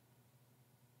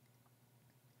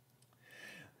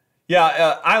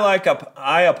 Yeah,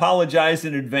 I apologize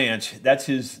in advance. That's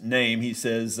his name. He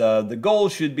says the goal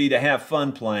should be to have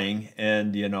fun playing,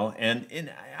 and you know,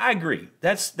 and I agree.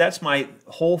 That's my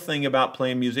whole thing about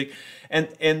playing music, and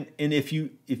if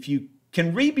you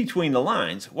can read between the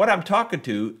lines, what I'm talking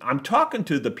to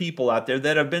the people out there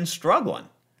that have been struggling.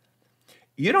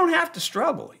 You don't have to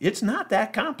struggle. It's not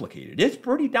that complicated. It's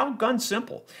pretty doggone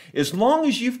simple. As long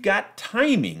as you've got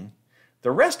timing,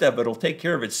 the rest of it will take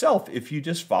care of itself if you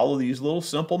just follow these little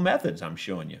simple methods I'm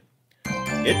showing you.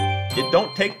 It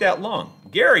don't take that long.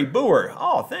 Gary Boer.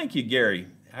 Oh, thank you, Gary.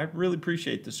 I really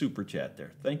appreciate the super chat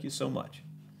there. Thank you so much.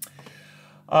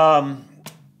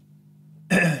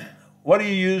 What do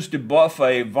you use to buff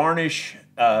a varnish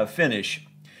finish?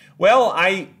 Well,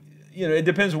 it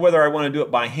depends whether I want to do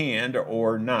it by hand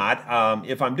or not.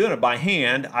 If I'm doing it by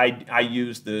hand, I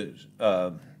use the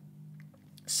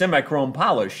semi-chrome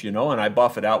polish, and I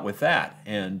buff it out with that.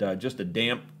 And just a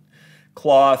damp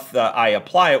cloth, I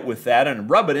apply it with that and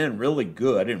rub it in really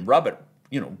good and rub it,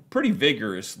 pretty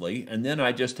vigorously. And then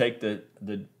I just take the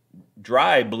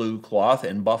dry blue cloth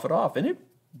and buff it off. And it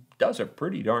does a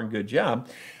pretty darn good job.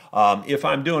 If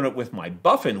I'm doing it with my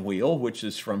buffing wheel, which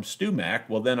is from StuMac,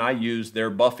 well, then I use their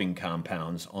buffing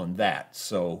compounds on that.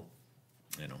 So,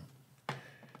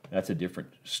 that's a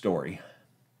different story.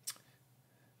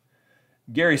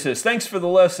 Gary says, thanks for the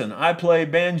lesson. I play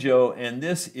banjo, and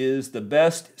this is the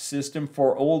best system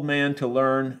for old man to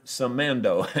learn some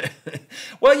mando.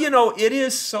 Well, it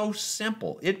is so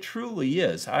simple. It truly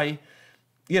is. And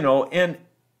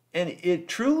it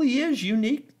truly is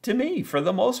unique to me for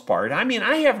the most part. I mean,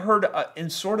 I have heard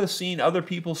and sort of seen other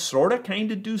people sort of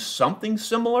kind of do something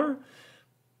similar,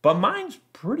 but mine's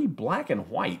pretty black and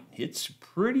white. It's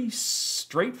pretty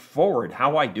straightforward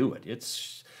how I do it.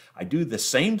 I do the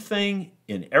same thing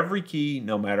in every key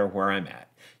no matter where I'm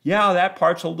at. Yeah, that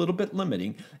part's a little bit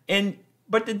limiting,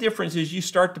 but the difference is you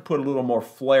start to put a little more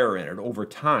flair in it over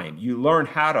time. You learn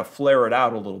how to flare it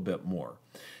out a little bit more.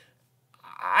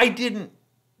 I didn't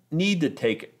need to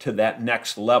take it to that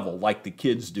next level like the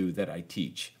kids do that I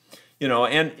teach.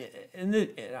 Again,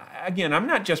 I'm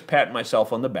not just patting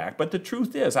myself on the back, but the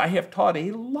truth is I have taught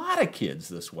a lot of kids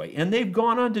this way, and they've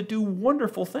gone on to do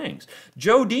wonderful things.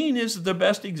 Joe Dean is the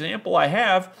best example I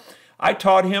have. I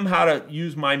taught him how to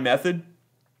use my method,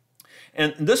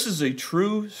 and this is a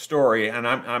true story, and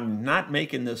I'm not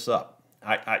making this up.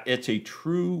 It's a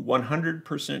true,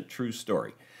 100% true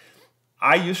story.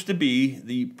 I used to be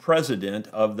the president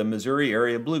of the Missouri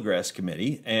Area Bluegrass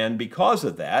Committee, and because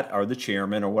of that, or the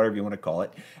chairman, or whatever you want to call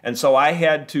it, and so I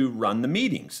had to run the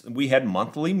meetings. We had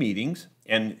monthly meetings,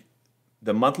 and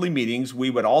the monthly meetings,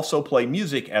 we would also play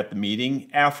music at the meeting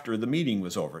after the meeting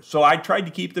was over. So I tried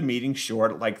to keep the meeting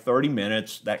short, like 30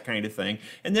 minutes, that kind of thing,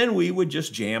 and then we would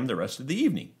just jam the rest of the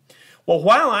evening. Well,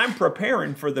 while I'm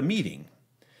preparing for the meeting,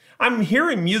 I'm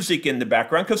hearing music in the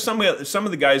background because some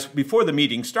of the guys, before the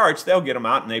meeting starts, they'll get them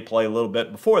out and they play a little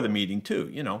bit before the meeting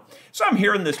too, So I'm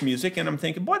hearing this music and I'm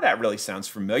thinking, boy, that really sounds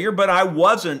familiar, but I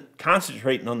wasn't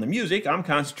concentrating on the music. I'm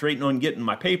concentrating on getting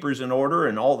my papers in order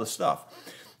and all the stuff.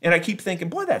 And I keep thinking,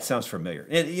 boy, that sounds familiar.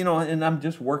 And, and I'm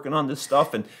just working on this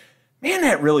stuff and, man,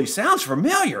 that really sounds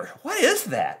familiar. What is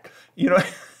that?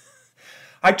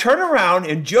 I turn around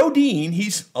and Joe Dean,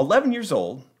 he's 11 years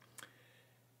old.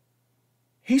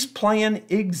 He's playing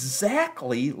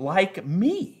exactly like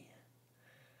me.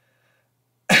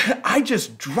 I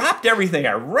just dropped everything.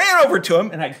 I ran over to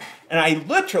him and I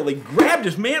literally grabbed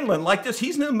his mandolin like this.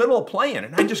 He's in the middle of playing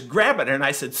and I just grab it and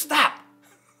I said, stop.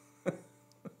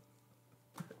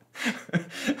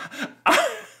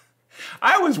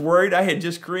 I was worried I had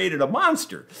just created a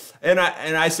monster. And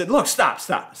I said, look, stop.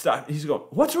 He's going,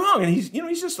 what's wrong? And he's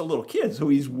just a little kid, so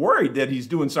he's worried that he's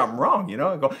doing something wrong,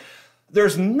 I go,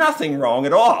 there's nothing wrong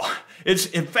at all.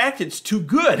 In fact, it's too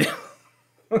good.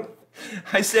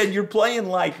 I said, you're playing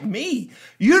like me.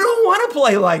 You don't want to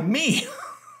play like me.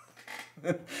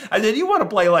 I said, you want to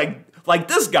play like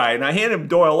this guy. And I handed him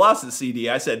Doyle Lawson's CD.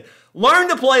 I said, learn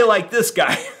to play like this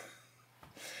guy.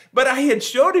 But I had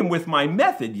showed him with my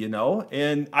method,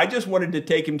 and I just wanted to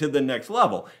take him to the next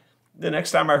level. The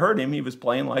next time I heard him, he was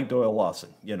playing like Doyle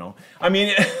Lawson, I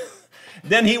mean,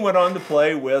 then he went on to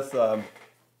play with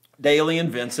Daly and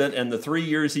Vincent, and the 3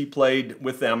 years he played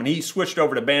with them, and he switched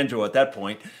over to banjo at that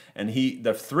point, and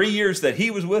the 3 years that he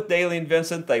was with Daly and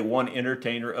Vincent, they won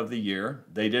Entertainer of the Year.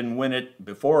 They didn't win it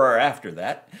before or after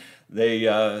that. He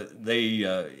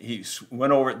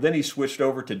went over, then he switched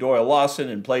over to Doyle Lawson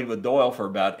and played with Doyle for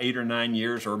about 8 or 9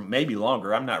 years, or maybe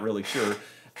longer, I'm not really sure,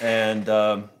 and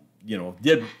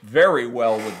did very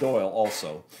well with Doyle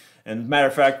also. And as a matter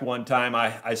of fact, one time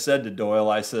I said to Doyle,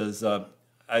 I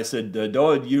said,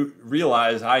 Doyle, you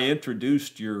realize I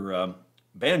introduced your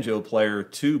banjo player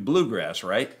to bluegrass,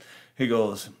 right? He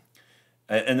goes,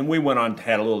 and then we went on,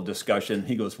 had a little discussion.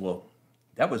 He goes, well,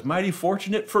 that was mighty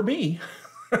fortunate for me.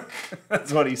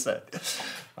 That's what he said.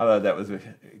 I thought that was a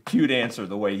cute answer,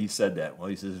 the way he said that. Well,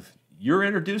 he says, you're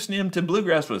introducing him to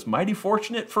bluegrass was mighty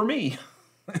fortunate for me.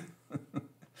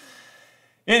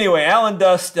 Anyway, Alan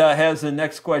Dust has the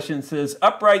next question. Says,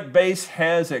 upright bass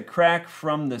has a crack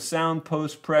from the sound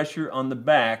post pressure on the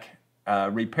back.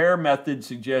 Repair method,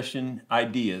 suggestion,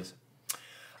 ideas.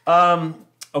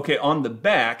 Okay, on the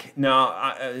back.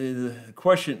 Now, the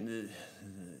question,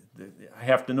 I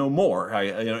have to know more.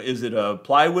 Is it a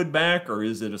plywood back or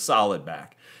is it a solid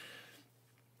back?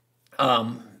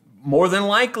 more than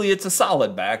likely it's a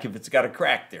solid back if it's got a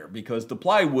crack there, because the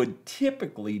plywood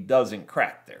typically doesn't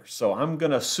crack there. So I'm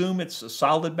going to assume it's a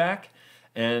solid back,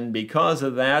 and because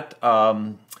of that,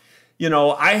 you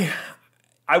know,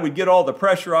 I would get all the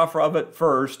pressure off of it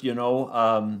first, you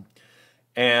know,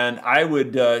 and I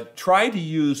would try to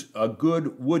use a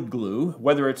good wood glue,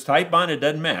 whether it's Type Bond, it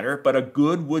doesn't matter, but a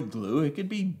good wood glue. It could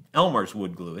be Elmer's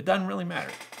wood glue. It doesn't really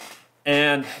matter.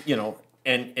 And, you know,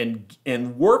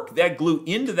 and work that glue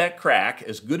into that crack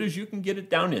as good as you can get it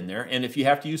down in there. And if you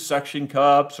have to use suction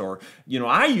cups, or, you know,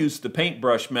 I use the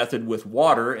paintbrush method with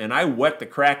water, and I wet the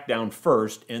crack down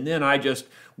first, and then I just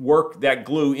work that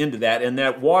glue into that, and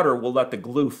that water will let the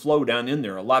glue flow down in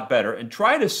there a lot better. And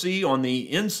try to see on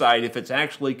the inside if it's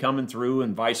actually coming through,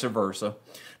 and vice versa.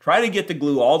 Try to get the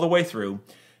glue all the way through.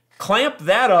 Clamp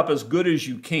that up as good as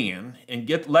you can, and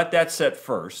let that set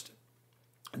first.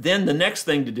 Then the next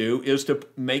thing to do is to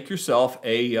make yourself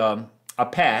a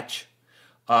patch,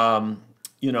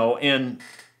 you know, and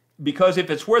because if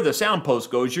it's where the sound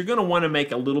post goes, you're going to want to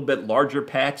make a little bit larger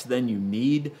patch than you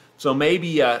need. So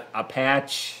maybe a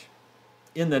patch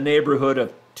in the neighborhood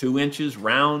of 2 inches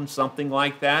round, something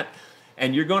like that.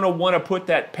 And you're going to want to put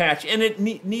that patch, and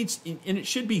it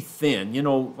should be thin, you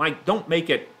know, like don't make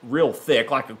it real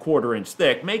thick, like a 1/4 inch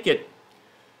thick. Make it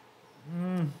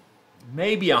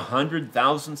maybe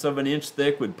 100,000ths of an inch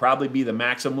thick would probably be the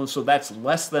maximum. So that's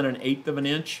less than 1/8 of an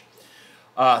inch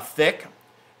thick.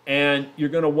 And you're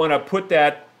going to want to put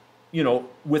that, you know,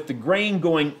 with the grain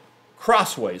going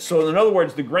crossways. So in other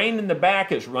words, the grain in the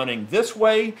back is running this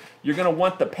way. You're going to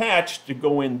want the patch to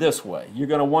go in this way. You're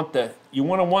going to want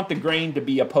the grain to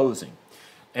be opposing,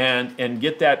 and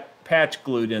get that patch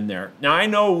glued in there. Now I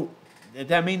know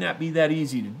that may not be that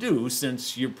easy to do,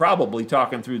 since you're probably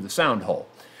talking through the sound hole.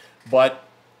 But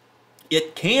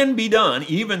it can be done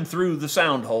even through the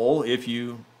sound hole if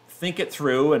you think it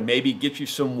through, and maybe get you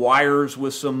some wires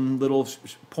with some little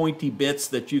pointy bits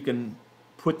that you can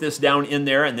put this down in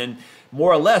there, and then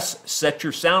more or less set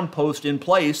your sound post in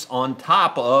place on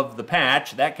top of the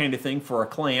patch, that kind of thing, for a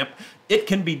clamp. It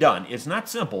can be done. It's not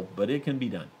simple, but it can be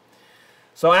done.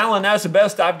 So Alan, that's the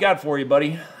best I've got for you,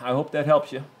 buddy. I hope that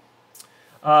helps you.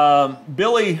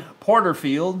 Billy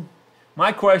Porterfield.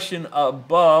 My question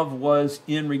above was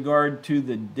in regard to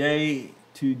the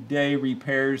day-to-day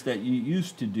repairs that you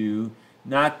used to do,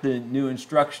 not the new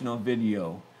instructional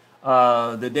video.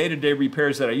 The day-to-day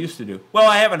repairs that I used to do. Well,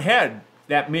 I haven't had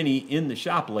that many in the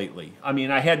shop lately. I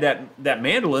mean, I had that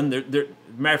mandolin.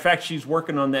 Matter of fact, she's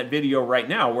working on that video right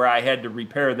now where I had to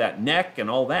repair that neck and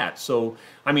all that. So,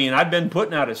 I mean, I've been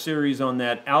putting out a series on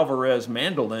that Alvarez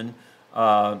mandolin.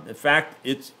 In fact,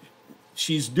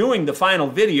 she's doing the final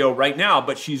video right now,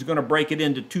 but she's going to break it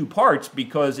into 2 parts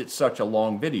because it's such a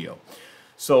long video.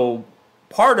 So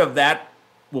part of that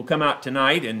will come out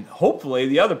tonight, and hopefully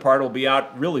the other part will be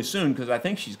out really soon, because I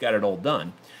think she's got it all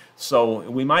done. So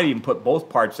we might even put both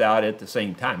parts out at the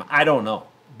same time. I don't know.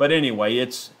 But anyway,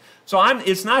 it's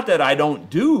not that I don't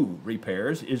do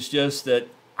repairs. It's just that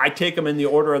I take them in the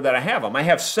order that I have them. I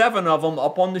have 7 of them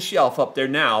up on the shelf up there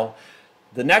now.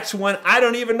 The next one, I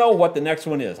don't even know what the next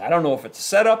one is. I don't know if it's a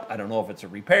setup. I don't know if it's a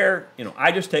repair. You know,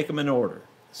 I just take them in order.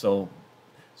 So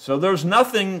there's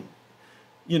nothing,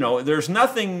 you know, there's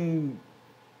nothing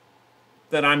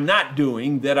that I'm not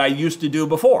doing that I used to do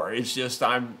before. It's just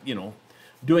I'm, you know,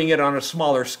 doing it on a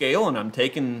smaller scale, and I'm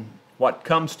taking what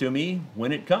comes to me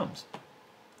when it comes.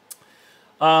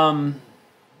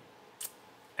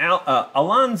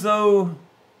 Alonzo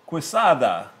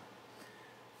Quesada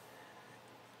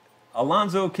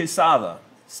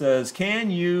says,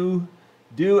 can you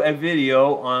do a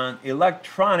video on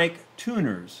electronic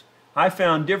tuners? I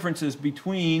found differences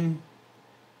between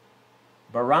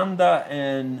Baranda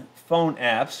and phone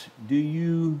apps. Do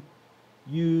you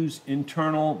use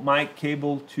internal mic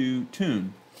cable to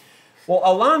tune? Well,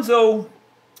 Alonzo,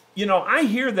 you know, I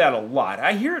hear that a lot.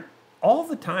 I hear it all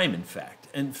the time, in fact.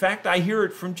 In fact, I hear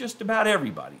it from just about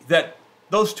everybody, that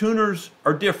those tuners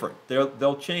are different.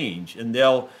 They'll change, and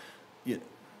they'll...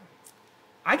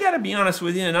 I got to be honest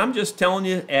with you, and I'm just telling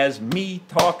you as me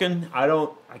talking.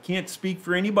 I can't speak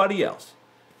for anybody else.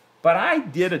 But I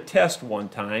did a test one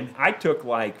time. I took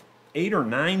like 8 or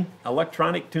 9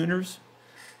 electronic tuners,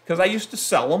 because I used to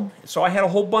sell them, so I had a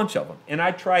whole bunch of them. And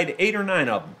I tried 8 or 9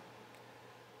 of them.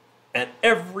 And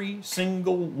every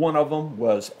single one of them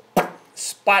was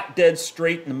spot dead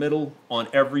straight in the middle on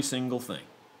every single thing.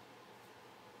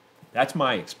 That's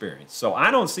my experience. So I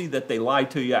don't see that they lie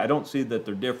to you. I don't see that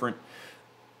they're different.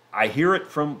 I hear it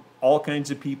from all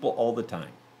kinds of people all the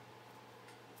time.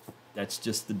 That's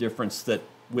just the difference that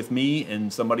with me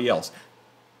and somebody else.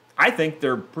 I think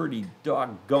they're pretty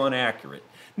doggone accurate.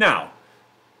 Now,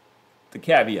 the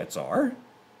caveats are,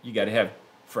 you got to have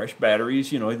fresh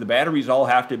batteries. You know, the batteries all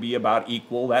have to be about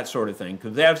equal, that sort of thing.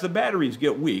 Because as the batteries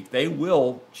get weak, they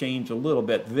will change a little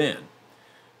bit then.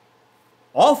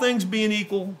 All things being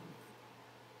equal,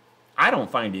 I don't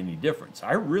find any difference.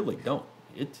 I really don't.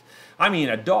 I mean,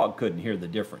 a dog couldn't hear the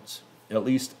difference, at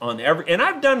least on every. And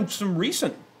I've done some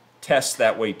recent tests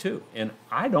that way too, and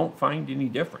I don't find any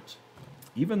difference.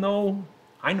 Even though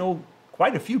I know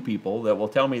quite a few people that will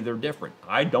tell me they're different.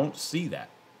 I don't see that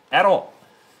at all.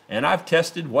 And I've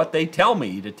tested what they tell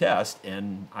me to test,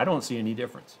 and I don't see any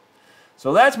difference.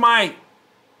 So that's my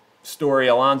story,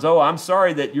 Alonzo. I'm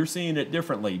sorry that you're seeing it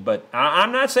differently, but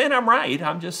I'm not saying I'm right.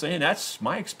 I'm just saying that's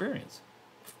my experience.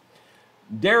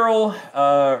 Daryl,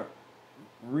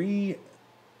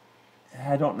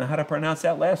 I don't know how to pronounce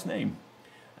that last name.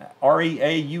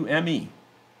 Reume.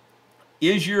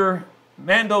 Is your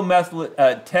Mando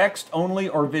method text only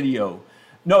or video?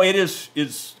 No, it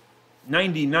is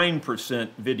 99%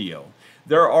 video.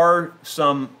 There are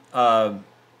some,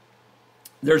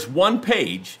 there's one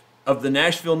page of the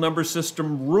Nashville number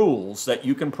system rules that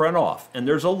you can print off, and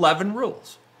there's 11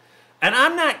 rules. And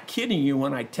I'm not kidding you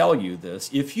when I tell you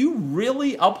this. If you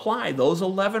really apply those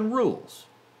 11 rules,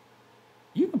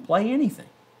 you can play anything.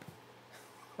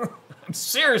 I'm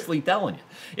seriously telling you.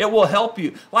 It will help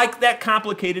you. Like that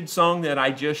complicated song that I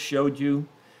just showed you,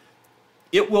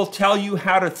 it will tell you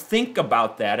how to think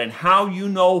about that and how you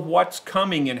know what's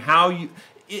coming and how you,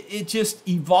 it just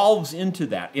evolves into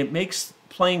that. It makes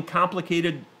playing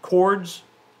complicated chords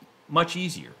much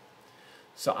easier.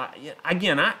 So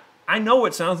I know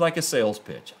it sounds like a sales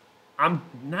pitch. I'm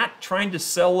not trying to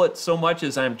sell it so much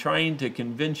as I'm trying to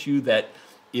convince you that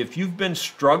if you've been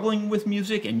struggling with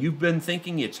music and you've been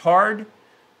thinking it's hard,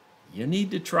 you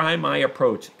need to try my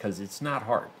approach because it's not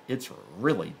hard. It's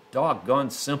really doggone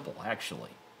simple,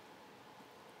 actually.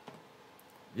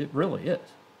 It really is.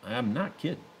 I'm not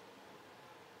kidding.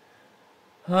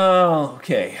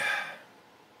 Okay.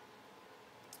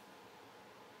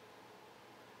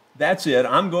 That's it.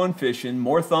 I'm going fishing.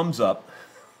 More thumbs up.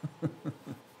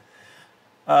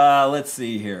 Let's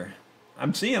see here.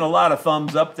 I'm seeing a lot of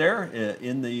thumbs up there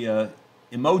in the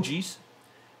emojis.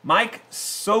 Mike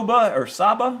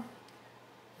Saba,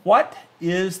 what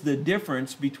is the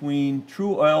difference between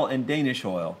true oil and Danish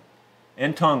oil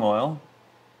and tongue oil?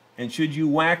 And should you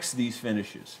wax these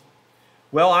finishes?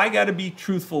 Well, I got to be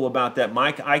truthful about that,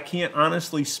 Mike. I can't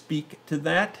honestly speak to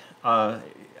that. I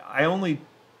only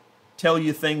tell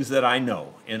you things that I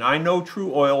know. And I know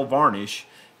true oil varnish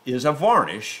is a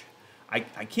varnish. I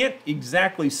can't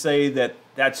exactly say that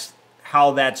that's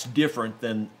how that's different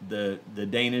than the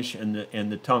Danish and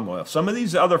the tongue oil. Some of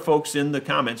these other folks in the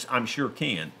comments I'm sure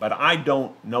can, but I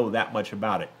don't know that much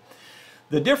about it.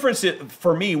 The difference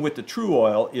for me with the true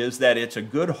oil is that it's a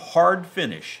good hard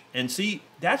finish. And see,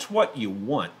 that's what you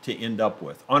want to end up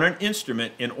with. On an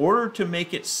instrument, in order to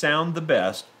make it sound the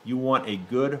best, you want a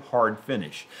good hard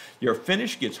finish. Your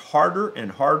finish gets harder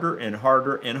and harder and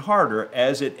harder and harder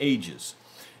as it ages.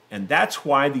 And that's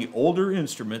why the older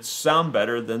instruments sound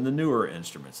better than the newer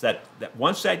instruments. That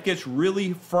once that gets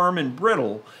really firm and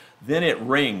brittle, then it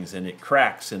rings and it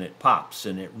cracks and it pops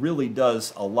and it really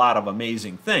does a lot of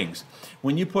amazing things.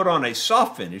 When you put on a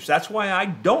soft finish, that's why I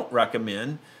don't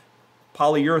recommend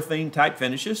polyurethane type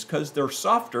finishes, because they're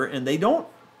softer and they don't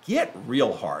get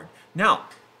real hard. Now,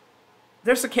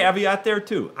 there's a caveat there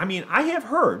too. I mean, I have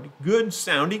heard good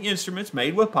sounding instruments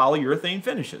made with polyurethane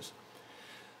finishes.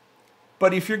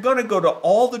 But if you're going to go to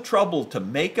all the trouble to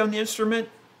make an instrument,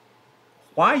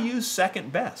 why use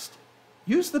second best?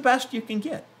 Use the best you can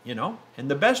get, you know? And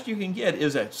the best you can get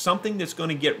is something that's going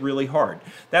to get really hard.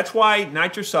 That's why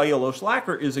nitrocellulose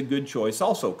lacquer is a good choice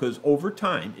also, because over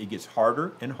time it gets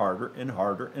harder and harder and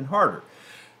harder and harder.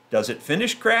 Does it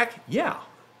finish crack? Yeah.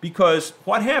 Because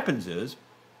what happens is,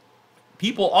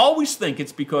 people always think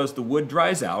it's because the wood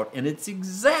dries out, and it's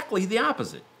exactly the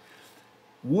opposite.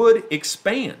 Wood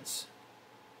expands.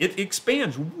 It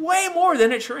expands way more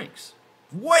than it shrinks.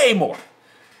 Way more.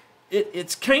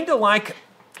 It's kind of like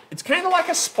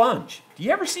a sponge. Do you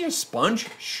ever see a sponge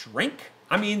shrink?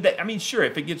 I mean, sure,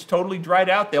 if it gets totally dried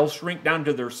out, they'll shrink down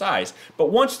to their size. But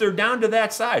once they're down to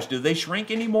that size, do they shrink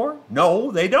anymore?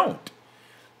 No, they don't.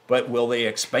 But will they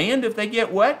expand if they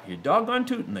get wet? You're doggone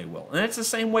tootin' they will. And that's the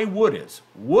same way wood is.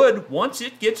 Wood, once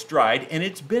it gets dried, and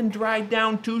it's been dried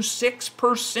down to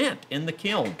 6% in the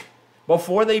kiln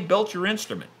before they built your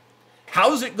instrument.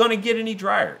 How's it going to get any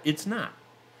drier? It's not.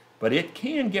 But it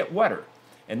can get wetter.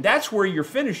 And that's where your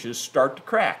finishes start to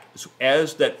crack.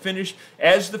 As the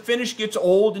finish gets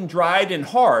old and dried and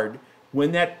hard,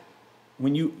 when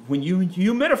when you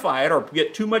humidify it or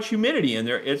get too much humidity in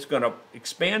there, it's going to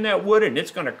expand that wood and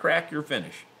it's going to crack your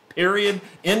finish. Period.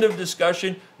 End of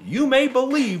discussion. You may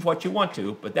believe what you want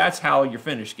to, but that's how your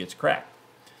finish gets cracked.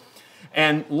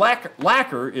 And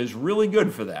lacquer is really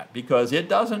good for that because it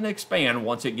doesn't expand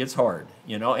once it gets hard,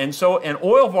 you know. And so an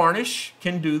oil varnish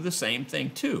can do the same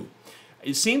thing too.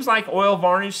 It seems like oil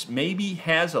varnish maybe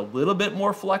has a little bit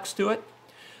more flex to it,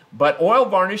 but oil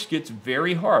varnish gets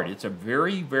very hard. It's a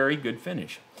very, very good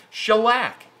finish.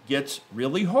 Shellac gets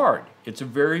really hard. It's a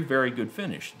very, very good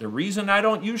finish. The reason I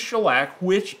don't use shellac,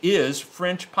 which is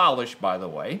French polish, by the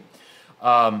way,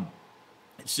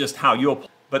 it's just how you apply.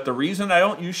 But the reason I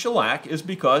don't use shellac is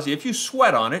because if you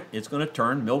sweat on it, it's going to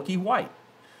turn milky white.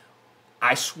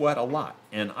 I sweat a lot.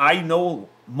 And I know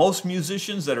most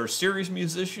musicians that are serious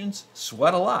musicians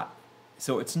sweat a lot.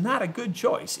 So it's not a good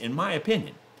choice, in my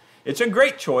opinion. It's a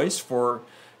great choice for,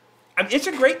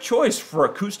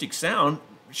 acoustic sound.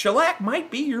 Shellac might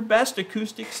be your best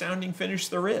acoustic sounding finish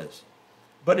there is.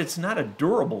 But it's not a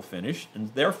durable finish,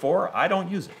 and therefore I don't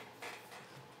use it.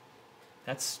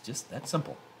 That's just that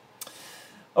simple.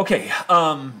 Okay,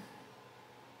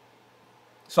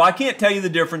 so I can't tell you the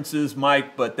differences,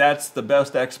 Mike, but that's the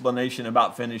best explanation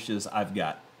about finishes I've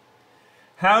got.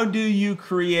 How do you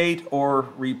create or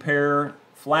repair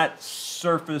flat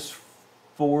surface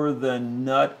for the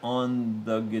nut on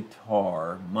the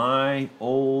guitar? My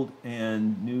old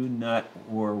and new nut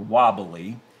were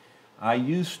wobbly. I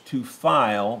used to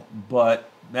file, but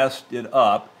messed it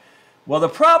up. Well, the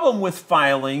problem with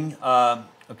filing,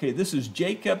 okay, this is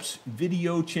Jacob's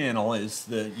Video Channel is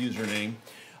the username.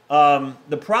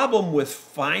 The problem with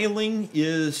filing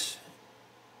is,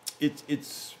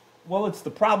 it's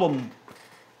the problem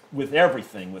with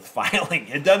everything with filing.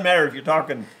 It doesn't matter if you're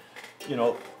talking, you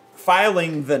know,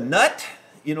 filing the nut,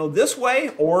 you know, this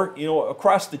way or, you know,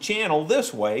 across the channel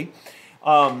this way.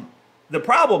 The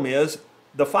problem is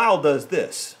the file does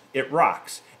this, it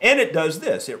rocks. And it does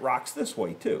this, it rocks this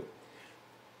way too.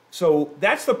 So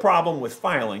that's the problem with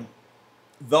filing,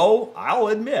 though I'll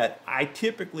admit I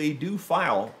typically do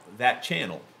file that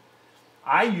channel.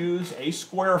 I use a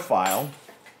square file,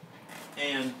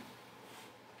 and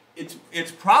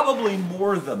it's probably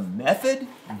more the method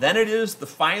than it is the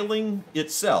filing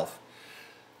itself.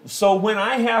 So when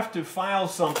I have to file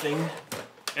something,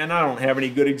 and I don't have any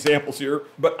good examples here,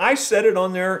 but I set it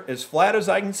on there as flat as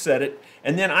I can set it,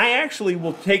 and then I actually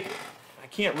will take, I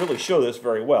can't really show this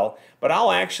very well, but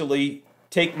I'll actually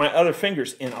take my other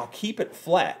fingers and I'll keep it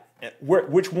flat,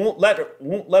 which won't let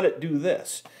it do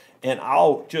this. And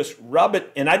I'll just rub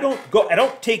it, and I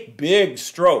don't take big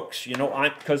strokes, you know,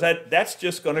 because that's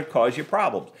just going to cause you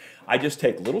problems. I just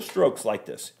take little strokes like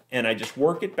this, and I just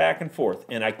work it back and forth,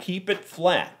 and I keep it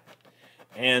flat.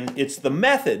 And it's the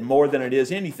method more than it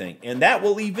is anything, and that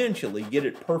will eventually get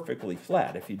it perfectly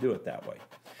flat if you do it that way.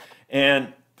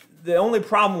 And the only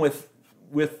problem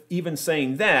with even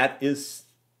saying that is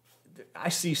I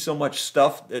see so much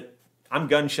stuff that I'm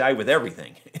gun shy with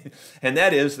everything. And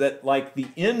that is that, like, the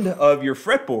end of your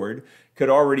fretboard could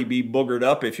already be boogered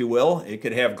up, if you will. It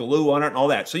could have glue on it and all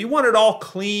that. So you want it all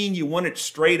clean, you want it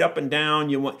straight up and down,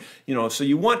 so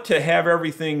you want to have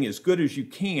everything as good as you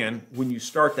can when you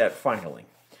start that filing.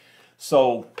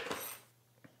 So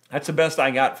that's the best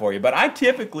I got for you. But I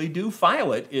typically do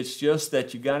file it. It's just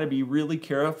that you got to be really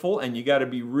careful, and you got to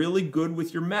be really good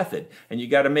with your method. And you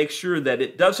got to make sure that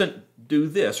it doesn't do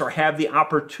this or have the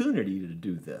opportunity to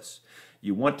do this.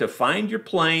 You want to find your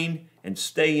plane and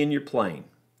stay in your plane.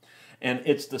 And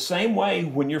it's the same way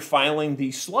when you're filing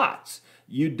these slots.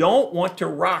 You don't want to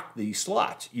rock these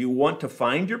slots. You want to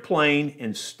find your plane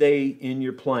and stay in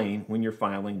your plane when you're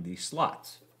filing these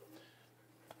slots.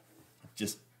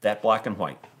 Just that black and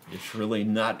white. It's really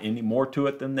not any more to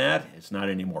it than that. It's not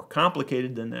any more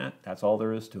complicated than that. That's all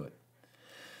there is to it.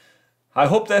 I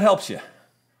hope that helps you.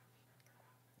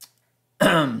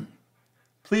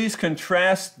 Please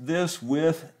contrast this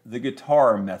with the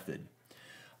guitar method.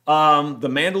 The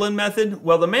mandolin method,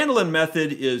 well, the mandolin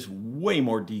method is way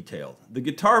more detailed. The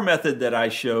guitar method that I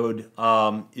showed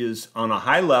is on a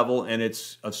high level, and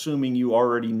it's assuming you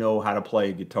already know how to play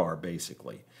a guitar,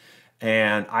 basically.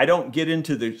 And I don't get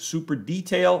into the super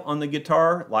detail on the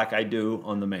guitar like I do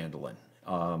on the mandolin.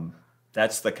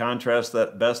 That's the contrast,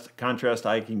 that best contrast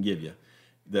I can give you.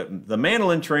 The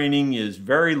mandolin training is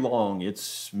very long.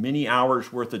 It's many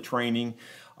hours worth of training.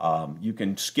 You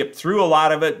can skip through a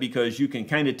lot of it because you can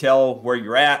kind of tell where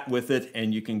you're at with it,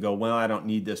 and you can go, well, I don't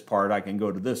need this part. I can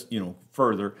go to this,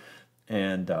 further.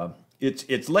 And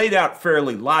it's laid out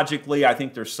fairly logically. I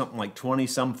think there's something like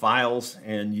 20-some files,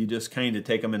 and you just kind of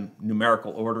take them in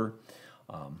numerical order.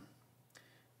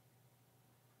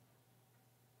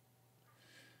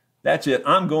 That's it.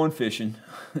 I'm going fishing.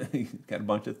 Got a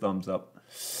bunch of thumbs up.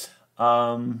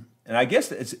 And I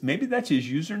guess maybe that's his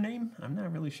username. I'm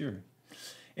not really sure.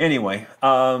 Anyway,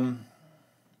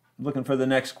 looking for the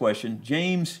next question.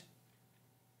 James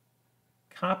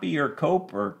Copy or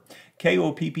Cope or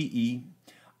Koppe.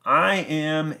 I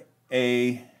am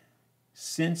a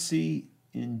sensei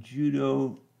in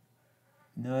judo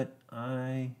nut.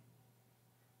 I'm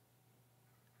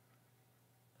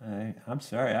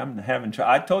sorry, I'm having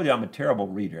trouble. I told you I'm a terrible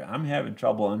reader. I'm having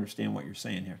trouble understanding what you're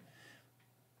saying here.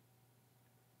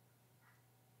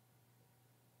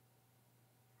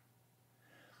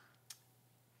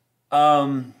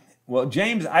 Well,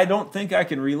 James, I don't think I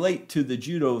can relate to the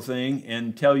judo thing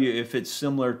and tell you if it's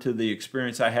similar to the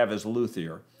experience I have as a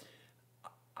luthier.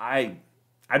 I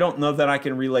don't know that I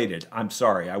can relate it. I'm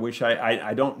sorry. I wish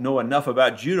I don't know enough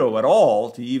about judo at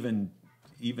all to even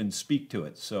speak to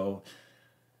it. So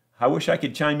I wish I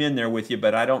could chime in there with you,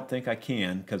 but I don't think I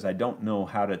can because I don't know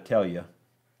how to tell you.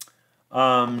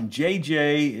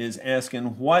 JJ is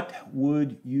asking, what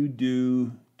would you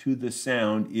do to the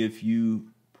sound if you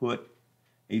put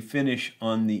a finish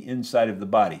on the inside of the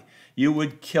body? You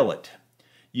would kill it.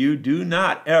 You do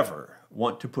not ever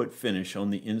want to put finish on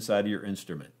the inside of your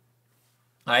instrument.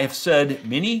 I have said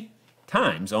many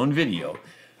times on video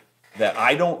that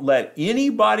I don't let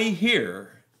anybody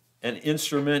hear an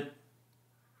instrument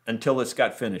until it's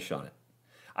got finish on it.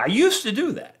 I used to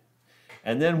do that.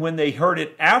 And then when they heard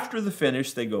it after the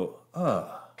finish, they go,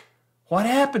 what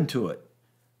happened to it?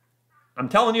 I'm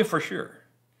telling you for sure.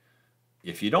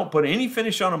 If you don't put any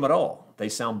finish on them at all, they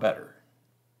sound better.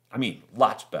 I mean,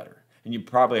 lots better. And you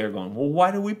probably are going, well, why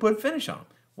do we put finish on them?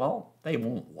 Well, they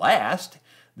won't last.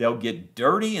 They'll get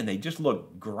dirty and they just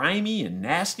look grimy and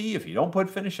nasty if you don't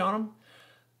put finish on them.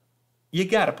 You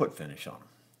got to put finish on them.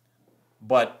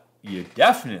 But you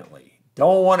definitely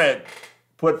don't want to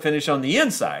put finish on the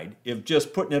inside if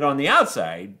just putting it on the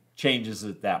outside changes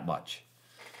it that much.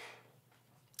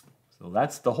 So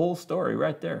that's the whole story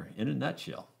right there in a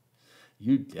nutshell.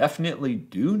 You definitely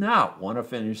do not want to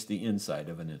finish the inside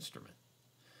of an instrument.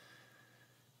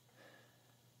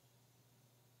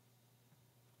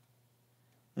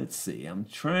 Let's see, I'm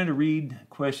trying to read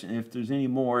question if there's any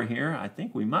more here. I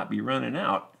think we might be running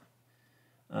out.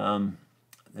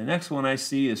 The next one I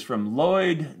see is from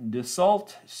Lloyd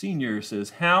DeSalt Sr.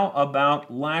 Says, how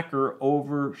about lacquer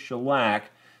over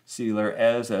shellac sealer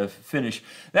as a finish?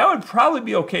 That would probably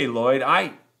be okay, Lloyd.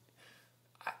 I've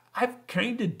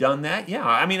kind of done that. Yeah,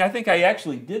 I mean, I think I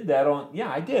actually did that on,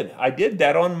 yeah, I did. I did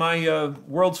that on my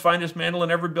World's Finest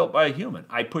Mandolin Ever Built by a Human.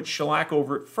 I put shellac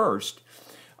over it first.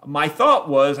 My thought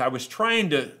was I was trying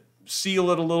to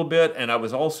seal it a little bit, and I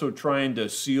was also trying to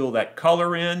seal that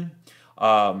color in.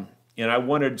 And I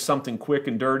wanted something quick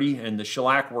and dirty, and the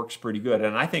shellac works pretty good.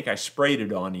 And I think I sprayed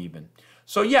it on even.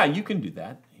 So yeah, you can do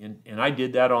that. And I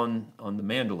did that on the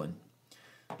mandolin.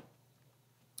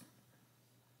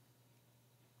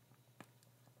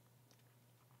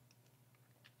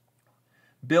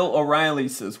 Bill O'Reilly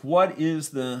says, what is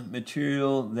the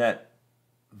material that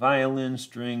violin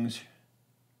strings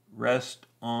rest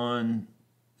on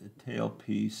the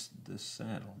tailpiece, the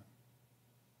saddle?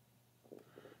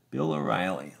 Bill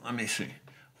O'Reilly, let me see.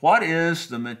 What is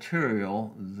the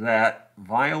material that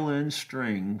violin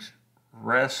strings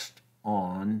rest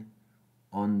on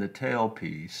the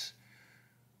tailpiece,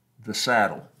 the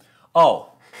saddle?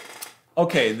 Oh,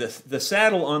 okay, the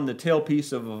saddle on the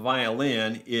tailpiece of a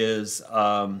violin is,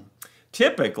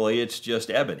 typically it's just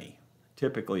ebony.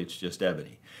 Typically it's just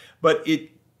ebony. But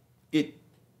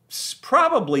it's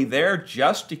probably there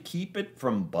just to keep it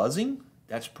from buzzing.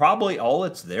 That's probably all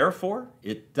it's there for.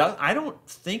 I don't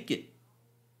think it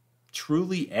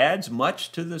truly adds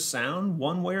much to the sound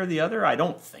one way or the other. I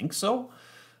don't think so.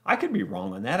 I could be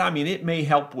wrong on that. I mean, it may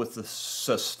help with the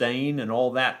sustain and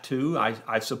all that too.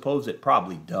 I suppose it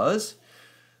probably does.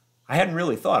 I hadn't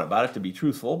really thought about it, to be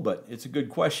truthful, but it's a good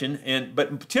question.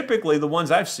 But typically the ones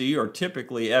I've seen are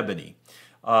typically ebony.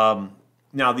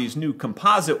 Now these new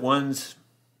composite ones,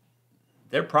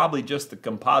 they're probably just the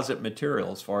composite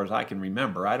material as far as I can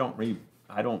remember. I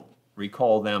don't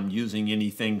recall them using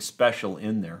anything special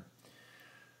in there.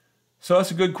 So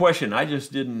that's a good question. I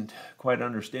just didn't quite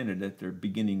understand it at the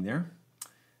beginning there.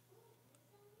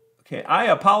 Okay, I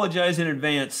apologize in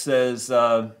advance, says,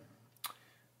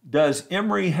 does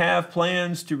Emery have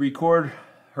plans to record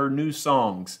her new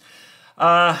songs?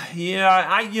 Yeah,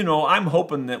 I'm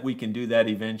hoping that we can do that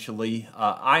eventually.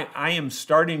 I am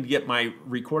starting to get my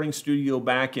recording studio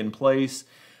back in place.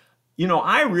 You know,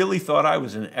 I really thought I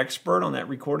was an expert on that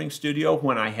recording studio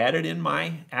when I had it in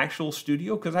my actual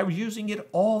studio because I was using it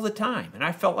all the time and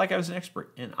I felt like I was an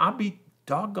expert. And I'll be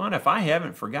doggone if I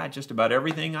haven't forgot just about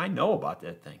everything I know about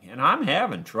that thing. And I'm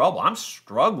having trouble. I'm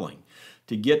struggling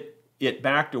to get it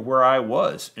back to where I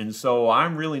was. And so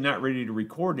I'm really not ready to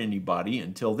record anybody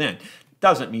until then.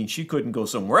 Doesn't mean she couldn't go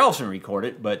somewhere else and record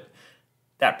it, but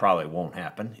that probably won't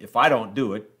happen. If I don't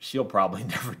do it, she'll probably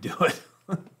never do it.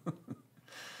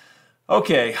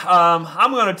 Okay,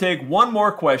 I'm going to take one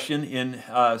more question.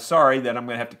 Sorry that I'm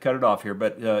going to have to cut it off here,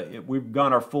 but we've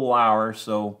gone our full hour,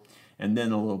 so, and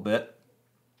then a little bit.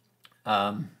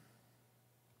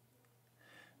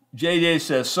 JJ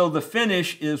says, so the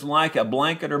finish is like a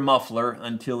blanket or muffler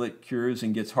until it cures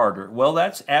and gets harder. Well,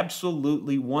 that's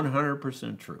absolutely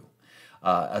 100% true.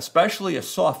 Especially a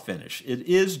soft finish. It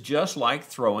is just like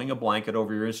throwing a blanket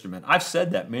over your instrument. I've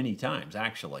said that many times,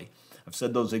 actually. I've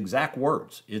said those exact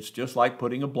words. It's just like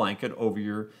putting a blanket over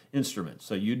your instrument.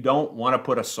 So you don't want to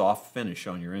put a soft finish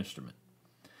on your instrument.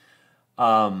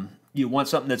 You want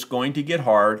something that's going to get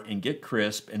hard and get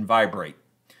crisp and vibrate.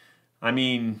 I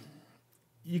mean,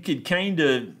 you could kind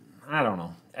of, I don't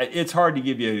know. It's hard to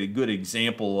give you a good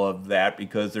example of that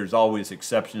because there's always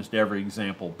exceptions to every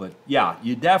example. But yeah,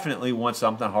 you definitely want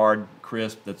something hard,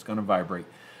 crisp, that's going to vibrate.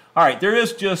 All right, there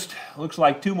is just, looks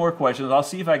like 2 more questions. I'll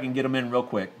see if I can get them in real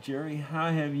quick. Jerry, how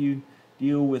have you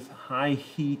deal with high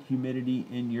heat, humidity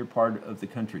in your part of the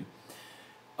country?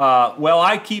 Well,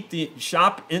 I keep the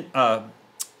shop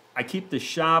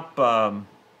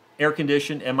air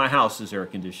conditioned and my house is air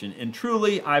conditioned. And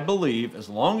truly, I believe as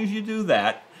long as you do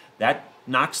that, that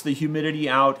knocks the humidity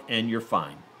out and you're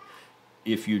fine.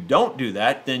 If you don't do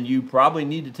that, then you probably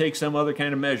need to take some other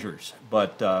kind of measures.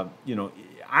 But, you know,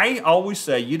 I always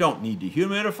say you don't need to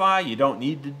humidify, you don't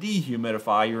need to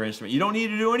dehumidify your instrument. You don't need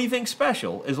to do anything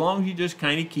special as long as you just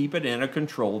kind of keep it in a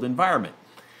controlled environment.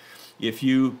 If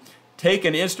you take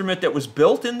an instrument that was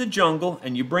built in the jungle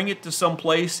and you bring it to some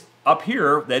place up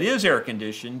here that is air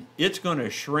conditioned, it's going to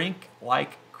shrink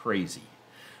like crazy.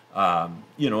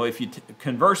 You know,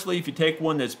 conversely, if you take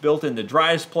one that's built in the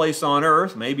driest place on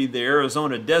earth, maybe the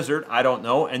Arizona desert, I don't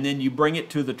know, and then you bring it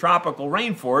to the tropical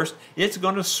rainforest, it's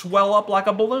going to swell up like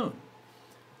a balloon.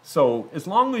 So as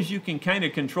long as you can kind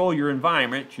of control your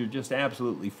environment, you're just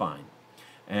absolutely fine.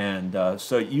 And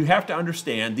so you have to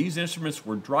understand these instruments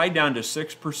were dried down to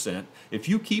 6%. If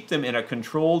you keep them in a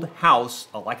controlled house,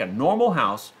 like a normal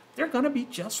house, they're going to be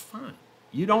just fine.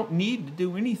 You don't need to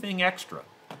do anything extra.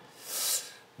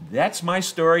 That's my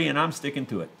story, and I'm sticking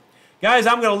to it. Guys,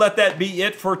 I'm going to let that be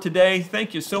it for today.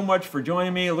 Thank you so much for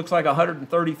joining me. It looks like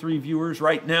 133 viewers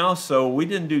right now, so we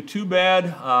didn't do too bad.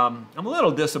 I'm a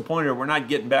little disappointed we're not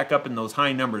getting back up in those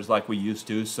high numbers like we used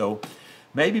to, so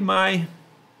maybe my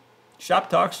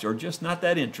shop talks are just not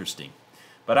that interesting.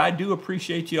 But I do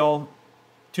appreciate you all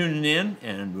tuning in,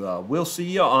 and we'll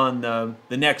see you on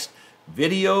the next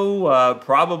video,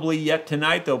 probably yet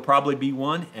tonight. There'll probably be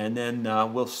one, and then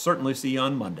we'll certainly see you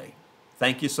on Monday.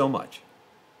 Thank you so much.